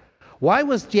 Why? Why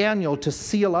was Daniel to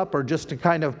seal up, or just to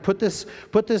kind of put this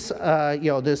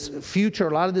this future,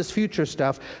 a lot of this future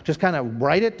stuff, just kind of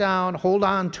write it down, hold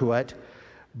on to it,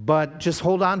 but just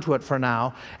hold on to it for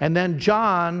now. And then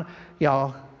John,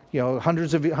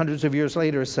 hundreds of years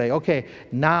later, say, okay,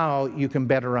 now you can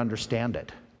better understand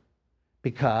it.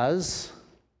 Because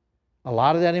a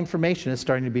lot of that information is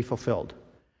starting to be fulfilled.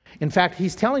 In fact,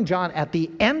 he's telling John at the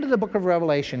end of the book of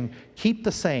Revelation, keep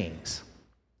the sayings.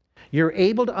 You're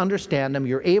able to understand them.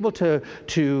 You're able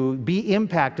to be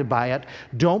impacted by it.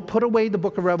 Don't put away the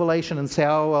book of Revelation and say,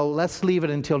 oh, well, let's leave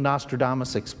it until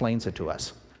Nostradamus explains it to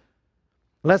us.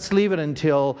 Let's leave it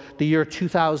until the year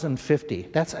 2050.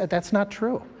 That's not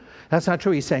true. That's not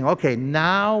true. He's saying, okay,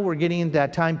 now we're getting into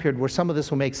that time period where some of this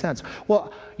will make sense.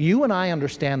 Well, you and I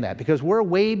understand that because we're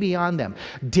way beyond them.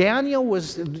 Daniel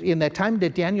was, in that time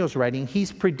that Daniel's writing,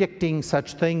 he's predicting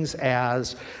such things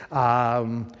as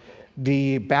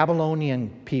the Babylonian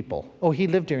people. Oh, he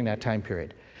lived during that time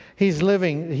period. He's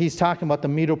talking about the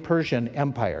Medo-Persian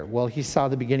Empire. Well, he saw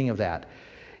the beginning of that.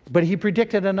 But he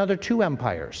predicted another two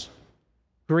empires.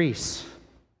 Greece.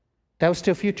 That was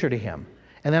still future to him.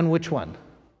 And then which one?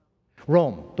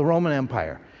 Rome, the Roman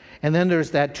Empire. And then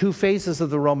there's that two phases of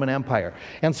the Roman Empire.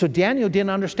 And so Daniel didn't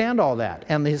understand all that,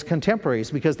 and his contemporaries,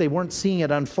 because they weren't seeing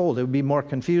it unfold. It would be more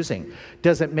confusing.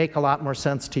 Does it make a lot more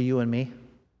sense to you and me?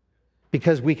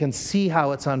 Because we can see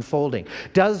how it's unfolding.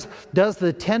 Does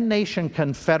the 10-nation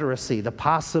confederacy, the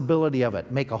possibility of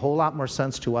it, make a whole lot more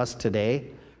sense to us today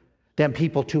than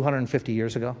people 250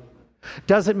 years ago?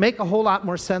 Does it make a whole lot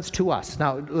more sense to us?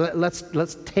 Now,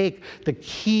 let's take the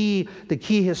key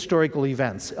historical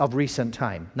events of recent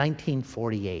time.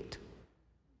 1948.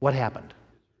 What happened?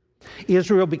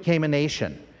 Israel became a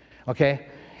nation, okay?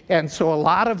 And so a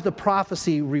lot of the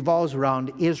prophecy revolves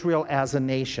around Israel as a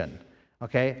nation,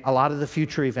 okay? A lot of the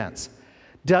future events.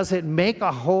 Does it make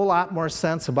a whole lot more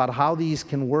sense about how these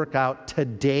can work out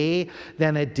today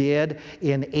than it did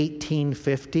in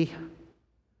 1850?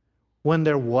 When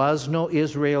there was no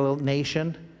Israel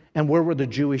nation? And where were the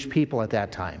Jewish people at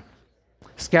that time?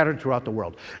 scattered throughout the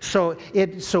world. So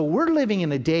we're living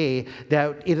in a day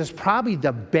that it is probably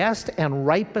the best and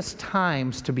ripest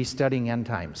times to be studying end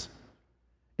times.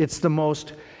 It's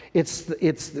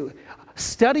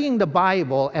studying the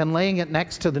Bible and laying it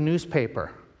next to the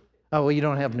newspaper. Oh, well, you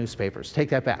don't have newspapers. Take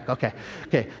that back. Okay.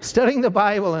 Studying the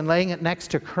Bible and laying it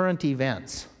next to current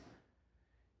events.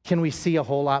 Can we see a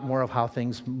whole lot more of how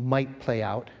things might play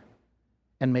out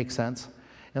and make sense?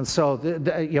 And so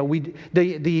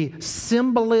the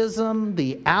symbolism,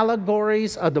 the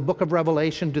allegories of the book of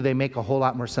Revelation, do they make a whole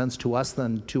lot more sense to us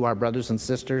than to our brothers and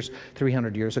sisters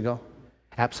 300 years ago?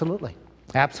 Absolutely.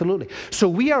 Absolutely. So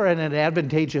we are in an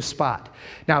advantageous spot.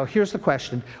 Now, here's the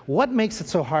question. What makes it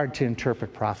so hard to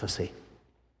interpret prophecy?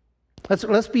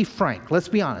 Let's be frank. Let's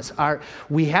be honest.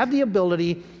 We have the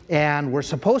ability, and we're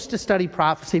supposed to study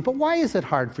prophecy, but why is it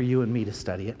hard for you and me to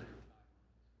study it?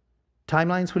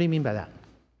 Timelines? What do you mean by that?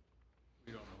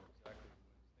 We don't know exactly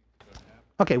when things are going to happen.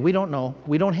 Okay, we don't know.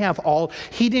 We don't have all.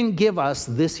 He didn't give us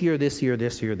this year, this year,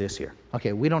 this year, this year.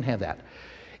 Okay, we don't have that.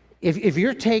 If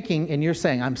you're taking and you're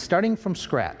saying, I'm starting from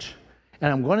scratch,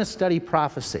 and I'm going to study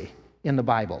prophecy in the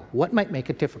Bible, what might make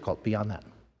it difficult beyond that?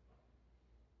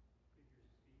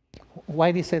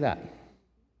 Why do you say that? Things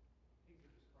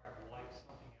are described like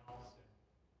something else,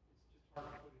 and it's just hard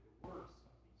to put into words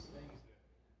some of these things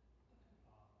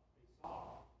that they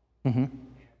saw. Mm-hmm. And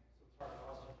so it's hard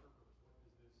for us to interpret what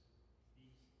is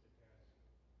this beast that has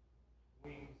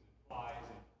wings and flies,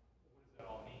 and what does that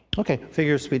all mean? Okay,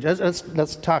 figure of speech.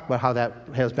 Let's talk about how that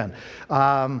has been.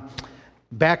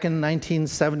 Back in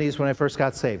 1970s when I first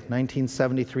got saved,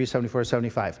 1973, 74,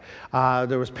 75,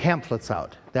 there was pamphlets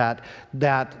out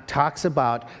that talks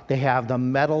about, they have the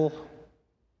metal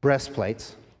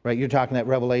breastplates, right? You're talking that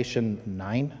Revelation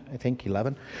 9, I think,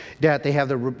 11, that they have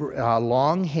the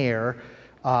long hair,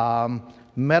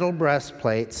 metal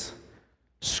breastplates,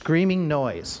 screaming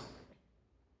noise.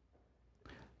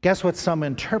 Guess what some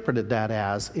interpreted that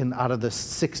as out of the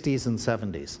 60s and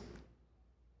 70s?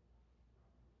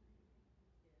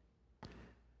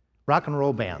 Rock and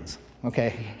roll bands, okay?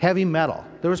 Heavy metal.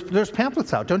 There's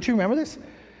pamphlets out. Don't you remember this?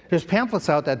 There's pamphlets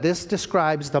out that this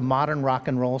describes the modern rock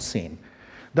and roll scene.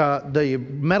 The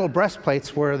metal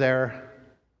breastplates were their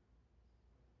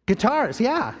guitars,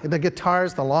 yeah. The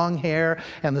guitars, the long hair,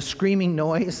 and the screaming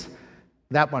noise.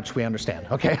 That much we understand,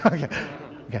 okay?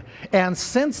 Okay. And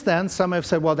since then, some have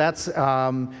said, well, that's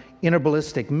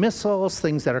interballistic missiles,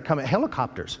 things that are coming,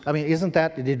 helicopters. I mean, isn't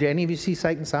that, did any of you see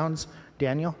Sight and Sounds,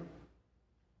 Daniel?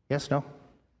 Yes, no?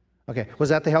 Okay. Was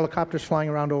that the helicopters flying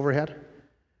around overhead?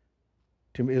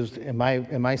 Am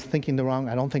I thinking the wrong?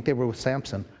 I don't think they were with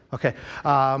Samson. Okay.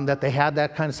 That they had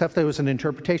that kind of stuff. There was an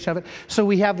interpretation of it. So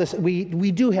we have this.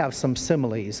 We do have some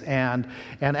similes and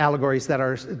allegories that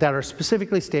are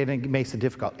specifically stated. It makes it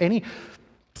difficult.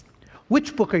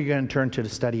 Which book are you going to turn to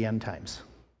study end times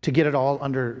to get it all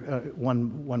under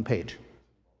one page?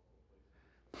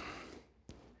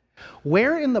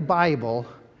 Where in the Bible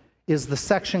is the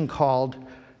section called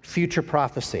future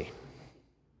prophecy?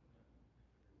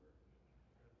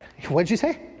 What did you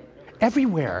say?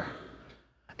 Everywhere.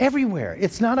 Everywhere.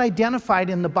 It's not identified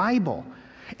in the Bible.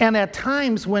 And at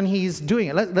times when he's doing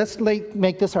it, let's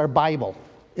make this our Bible.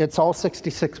 It's all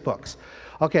 66 books.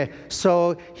 Okay,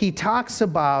 so he talks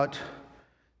about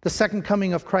the second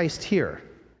coming of Christ here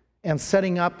and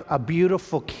setting up a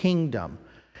beautiful kingdom.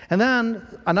 And then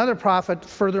another prophet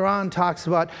further on talks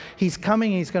about he's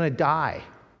coming, he's going to die.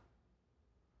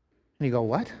 And you go,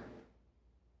 what?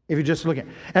 If you're just looking.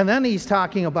 And then he's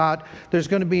talking about there's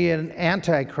going to be an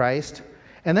antichrist.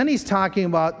 And then he's talking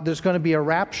about there's going to be a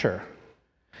rapture.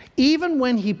 Even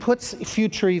when he puts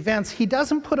future events, he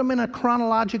doesn't put them in a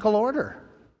chronological order.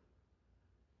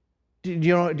 Do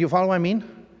you follow what I mean?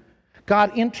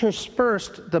 God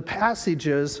interspersed the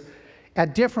passages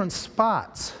at different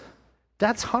spots.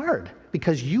 That's hard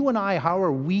because you and I, how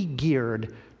are we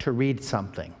geared to read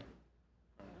something?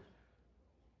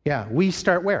 Yeah, we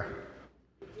start where?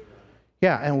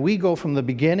 Yeah, and we go from the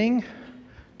beginning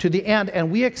to the end,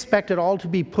 and we expect it all to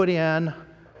be put in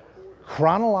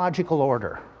chronological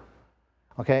order.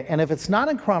 Okay, and if it's not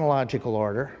in chronological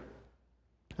order,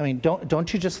 I mean,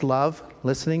 don't you just love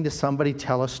listening to somebody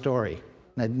tell a story?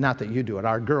 Not that you do it.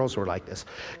 Our girls were like this.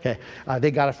 Okay,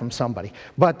 they got it from somebody.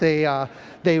 But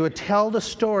they would tell the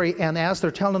story, and as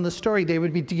they're telling the story, they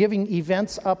would be giving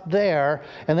events up there,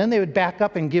 and then they would back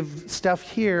up and give stuff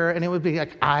here, and it would be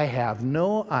like, I have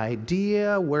no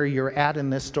idea where you're at in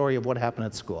this story of what happened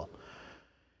at school.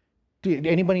 Do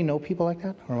anybody know people like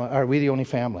that, or are we the only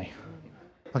family?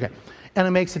 Okay. And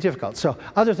it makes it difficult. So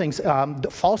other things, the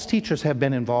false teachers have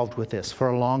been involved with this for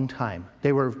a long time.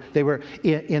 They were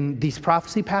in these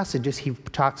prophecy passages, he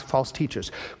talks false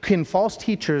teachers. Can false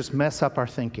teachers mess up our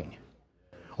thinking?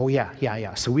 Oh,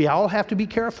 yeah. So we all have to be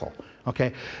careful,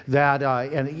 okay? That,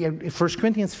 and 1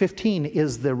 Corinthians 15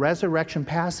 is the resurrection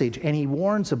passage, and he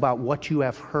warns about what you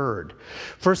have heard.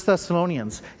 1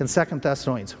 Thessalonians and 2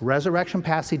 Thessalonians, resurrection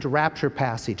passage, rapture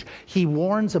passage. He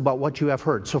warns about what you have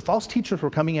heard. So false teachers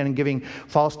were coming in and giving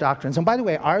false doctrines. And by the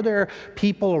way, are there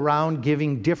people around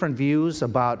giving different views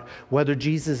about whether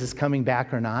Jesus is coming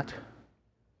back or not?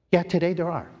 Yeah, today there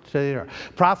are.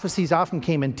 Prophecies often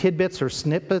came in tidbits or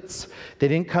snippets. They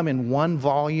didn't come in one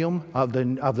volume of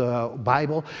the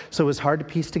Bible, so it was hard to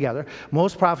piece together.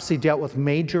 Most prophecy dealt with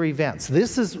major events.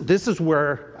 This is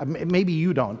where, maybe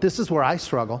you don't, this is where I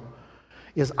struggle,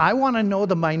 is I want to know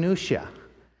the minutia.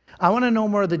 I want to know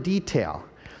more of the detail.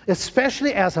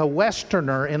 Especially as a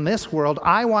Westerner in this world,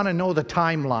 I want to know the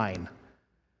timeline.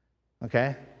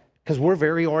 Okay? Because we're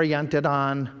very oriented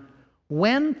on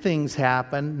when things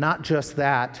happen, not just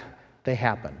that they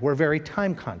happen. We're very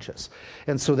time conscious.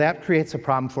 And so that creates a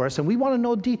problem for us. And we want to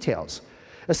know details.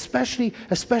 Especially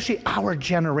our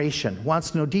generation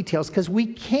wants to know details because we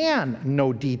can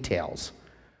know details.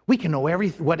 We can know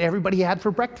what everybody had for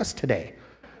breakfast today.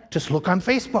 Just look on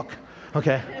Facebook.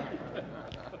 Okay?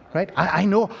 Right? I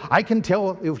know, I can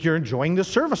tell if you're enjoying the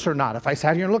service or not if I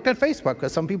sat here and looked at Facebook,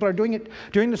 because some people are doing it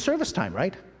during the service time,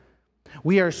 right?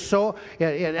 We are so,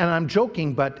 and I'm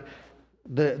joking, but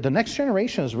the next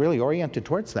generation is really oriented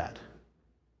towards that,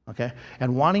 okay?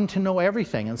 And wanting to know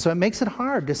everything. And so it makes it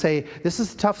hard to say, this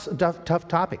is a tough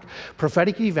topic.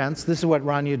 Prophetic events, this is what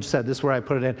Ron Yuge said, this is where I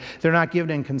put it in. They're not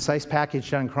given in concise package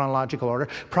done in chronological order.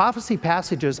 Prophecy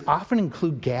passages often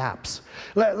include gaps.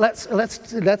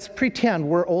 Let's pretend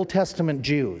we're Old Testament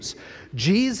Jews.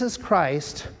 Jesus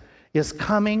Christ is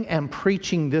coming and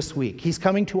preaching this week. He's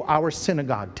coming to our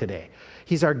synagogue today.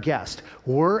 He's our guest.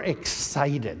 We're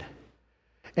excited.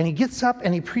 And he gets up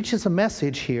and he preaches a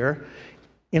message here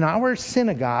in our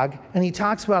synagogue, and he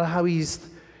talks about how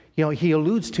he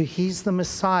alludes to he's the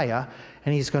Messiah,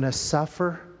 and he's going to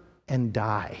suffer and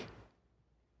die.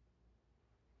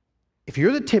 If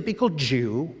you're the typical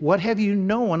Jew, what have you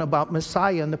known about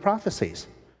Messiah in the prophecies?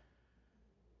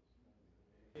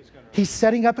 He's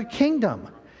setting up a kingdom.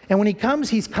 And when he comes,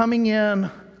 he's coming in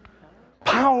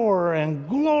power and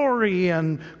glory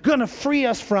and going to free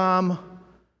us from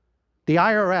the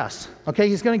IRS. Okay,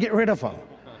 he's going to get rid of them.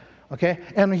 Okay,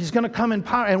 and he's going to come in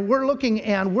power. And we're looking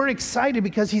and we're excited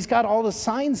because he's got all the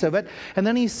signs of it. And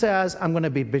then he says, I'm going to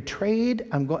be betrayed.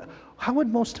 How would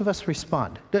most of us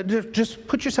respond? Just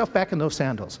put yourself back in those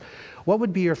sandals. What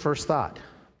would be your first thought?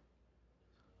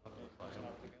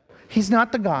 He's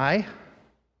not the guy.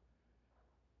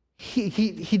 He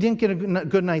didn't get a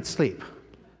good night's sleep.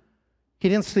 He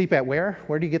didn't sleep at where?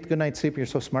 Where do you get the good night's sleep? You're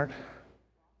so smart.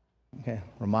 Okay,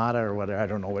 Ramada or whatever. I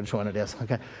don't know which one it is.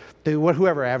 Okay,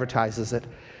 whoever advertises it.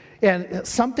 And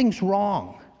something's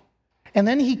wrong. And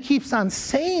then he keeps on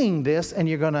saying this, and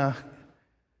you're going to,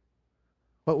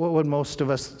 what would most of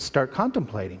us start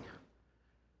contemplating?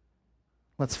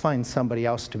 Let's find somebody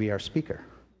else to be our speaker.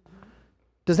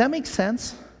 Does that make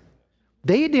sense?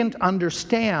 They didn't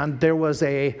understand there was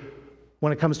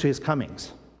when it comes to his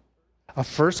comings, a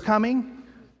first coming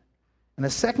and a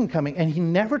second coming. And he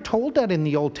never told that in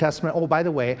the Old Testament. Oh, by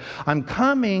the way, I'm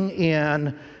going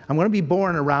to be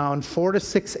born around 4 to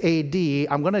 6 AD.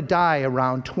 I'm going to die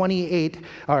around 28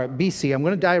 or BC. I'm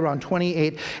going to die around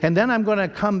 28. And then I'm going to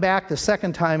come back the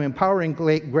second time in power and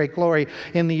great glory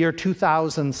in the year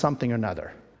 2000 something or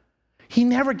another. He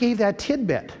never gave that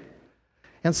tidbit.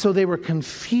 And so they were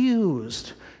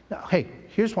confused. Now, hey,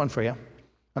 here's one for you.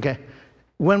 Okay.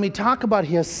 When we talk about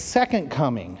his second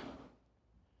coming,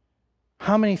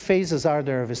 how many phases are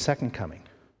there of his second coming?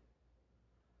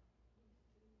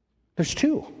 There's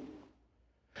 2.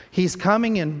 He's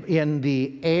coming in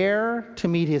the air to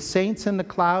meet his saints in the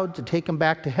cloud to take them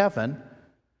back to heaven,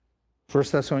 1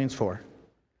 Thessalonians 4.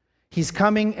 He's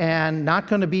coming and not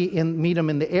going to meet them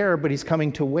in the air, but he's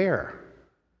coming to where?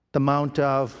 The Mount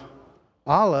of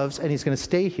Olives, and he's going to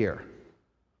stay here.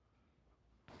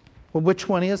 Well, which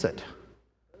one is it?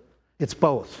 It's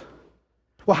both.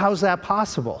 Well, how's that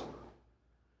possible?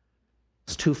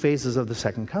 It's 2 phases of the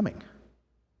second coming.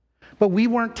 But we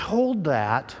weren't told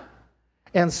that,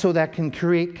 and so that can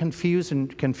create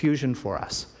confusion for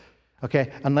us.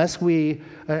 Okay, unless we,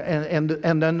 and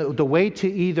then the way to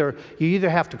you either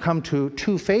have to come to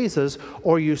 2 phases,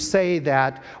 or you say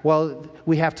that, well,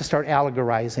 we have to start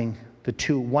allegorizing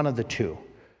one of the two.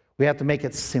 We have to make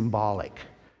it symbolic.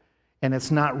 And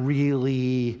it's not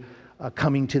really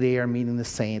coming to the air, meeting the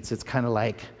saints. It's kind of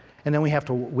like, and then we have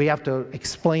to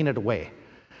explain it away.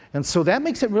 And so that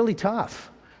makes it really tough.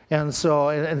 And so,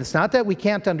 and it's not that we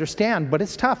can't understand, but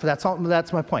it's tough. That's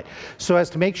my point. So as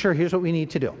to make sure, here's what we need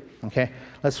to do, okay?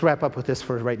 Let's wrap up with this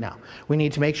for right now. We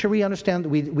need to make sure we understand that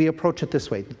we approach it this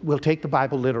way. We'll take the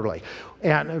Bible literally.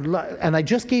 And I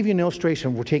just gave you an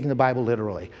illustration. We're taking the Bible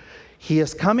literally. He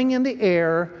is coming in the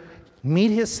air,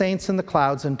 meet his saints in the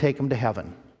clouds, and take them to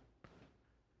heaven.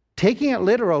 Taking it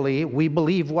literally, we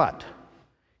believe what?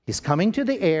 He's coming to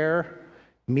the air,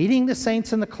 meeting the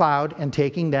saints in the cloud, and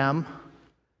taking them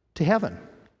to heaven.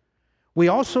 We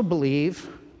also believe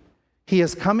he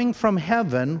is coming from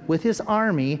heaven with his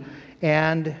army,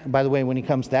 and by the way, when he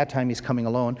comes that time, he's coming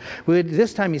alone.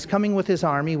 This time, he's coming with his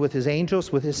army, with his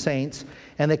angels, with his saints,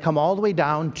 and they come all the way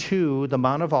down to the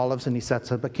Mount of Olives, and he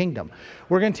sets up a kingdom.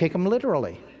 We're going to take them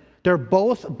literally. They're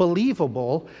both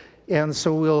believable, and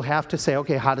so we'll have to say,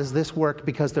 okay, how does this work?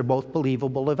 Because they're both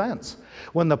believable events.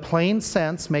 When the plain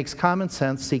sense makes common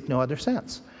sense, seek no other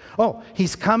sense. Oh,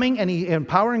 he's coming and in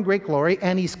power and great glory,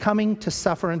 and he's coming to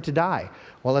suffer and to die.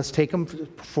 Well, let's take them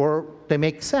for they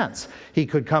make sense. He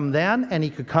could come then, and he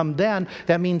could come then.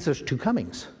 That means there's two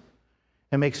comings.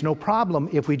 It makes no problem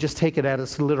if we just take it at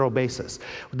its literal basis.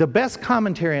 The best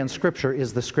commentary on Scripture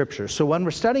is the Scripture. So when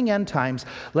we're studying end times,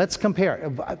 let's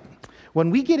compare. When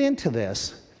we get into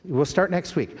this, we'll start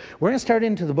next week. We're going to start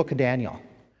into the book of Daniel.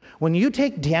 When you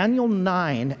take Daniel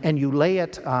 9 and you lay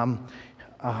it...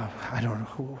 I don't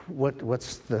know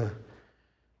what's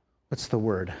the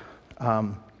word.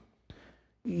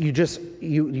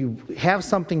 You have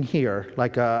something here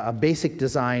like a basic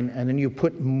design, and then you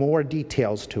put more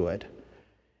details to it.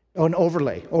 Oh, an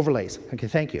overlays. Okay,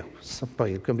 thank you. It's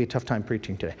going to be a tough time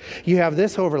preaching today. You have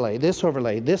this overlay, this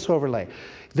overlay, this overlay.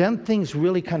 Then things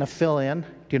really kind of fill in. Do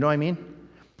you know what I mean?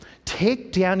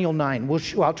 Take Daniel 9.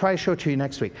 I'll try to show it to you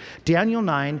next week. Daniel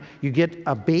 9, you get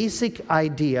a basic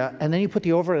idea, and then you put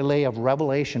the overlay of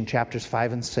Revelation chapters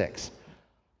 5 and 6.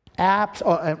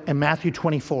 And Matthew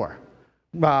 24.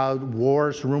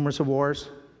 Wars, rumors of wars,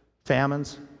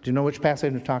 famines. Do you know which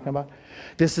passage I'm talking about?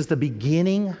 This is the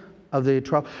beginning of the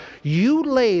trouble. You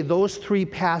lay those three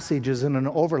passages in an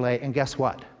overlay, and guess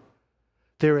what?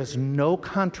 There is no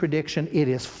contradiction. It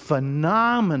is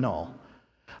phenomenal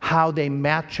how they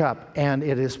match up, and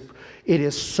it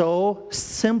is so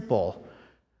simple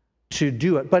to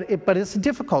do it. But it's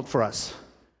difficult for us.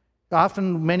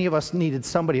 Often, many of us needed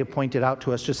somebody to point it out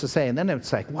to us just to say, and then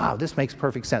it's like, wow, this makes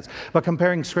perfect sense. But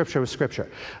comparing Scripture with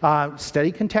Scripture.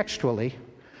 Study contextually.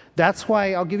 That's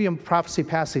why I'll give you a prophecy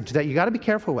passage that you got to be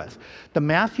careful with. The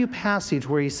Matthew passage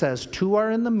where he says, two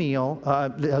are in the mill.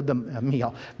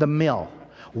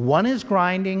 One is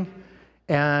grinding,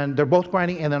 and they're both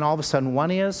grinding, and then all of a sudden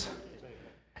one is,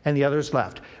 and the other is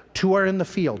left. Two are in the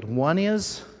field. One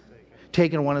is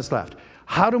taken, one is left.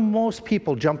 How do most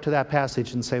people jump to that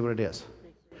passage and say what it is?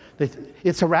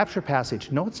 It's a rapture passage.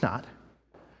 No, it's not.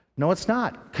 No, it's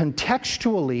not.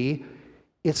 Contextually,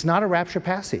 it's not a rapture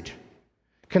passage.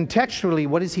 Contextually,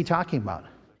 what is he talking about?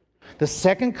 The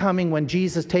second coming when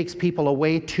Jesus takes people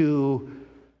away to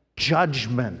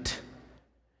judgment.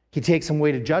 He takes them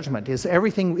away to judgment. Is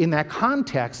everything in that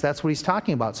context, that's what he's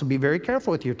talking about. So be very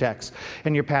careful with your text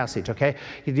and your passage, okay?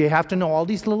 You have to know all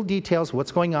these little details,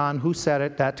 what's going on, who said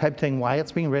it, that type of thing, why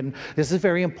it's being written. This is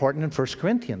very important in 1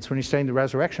 Corinthians when you're studying the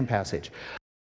resurrection passage.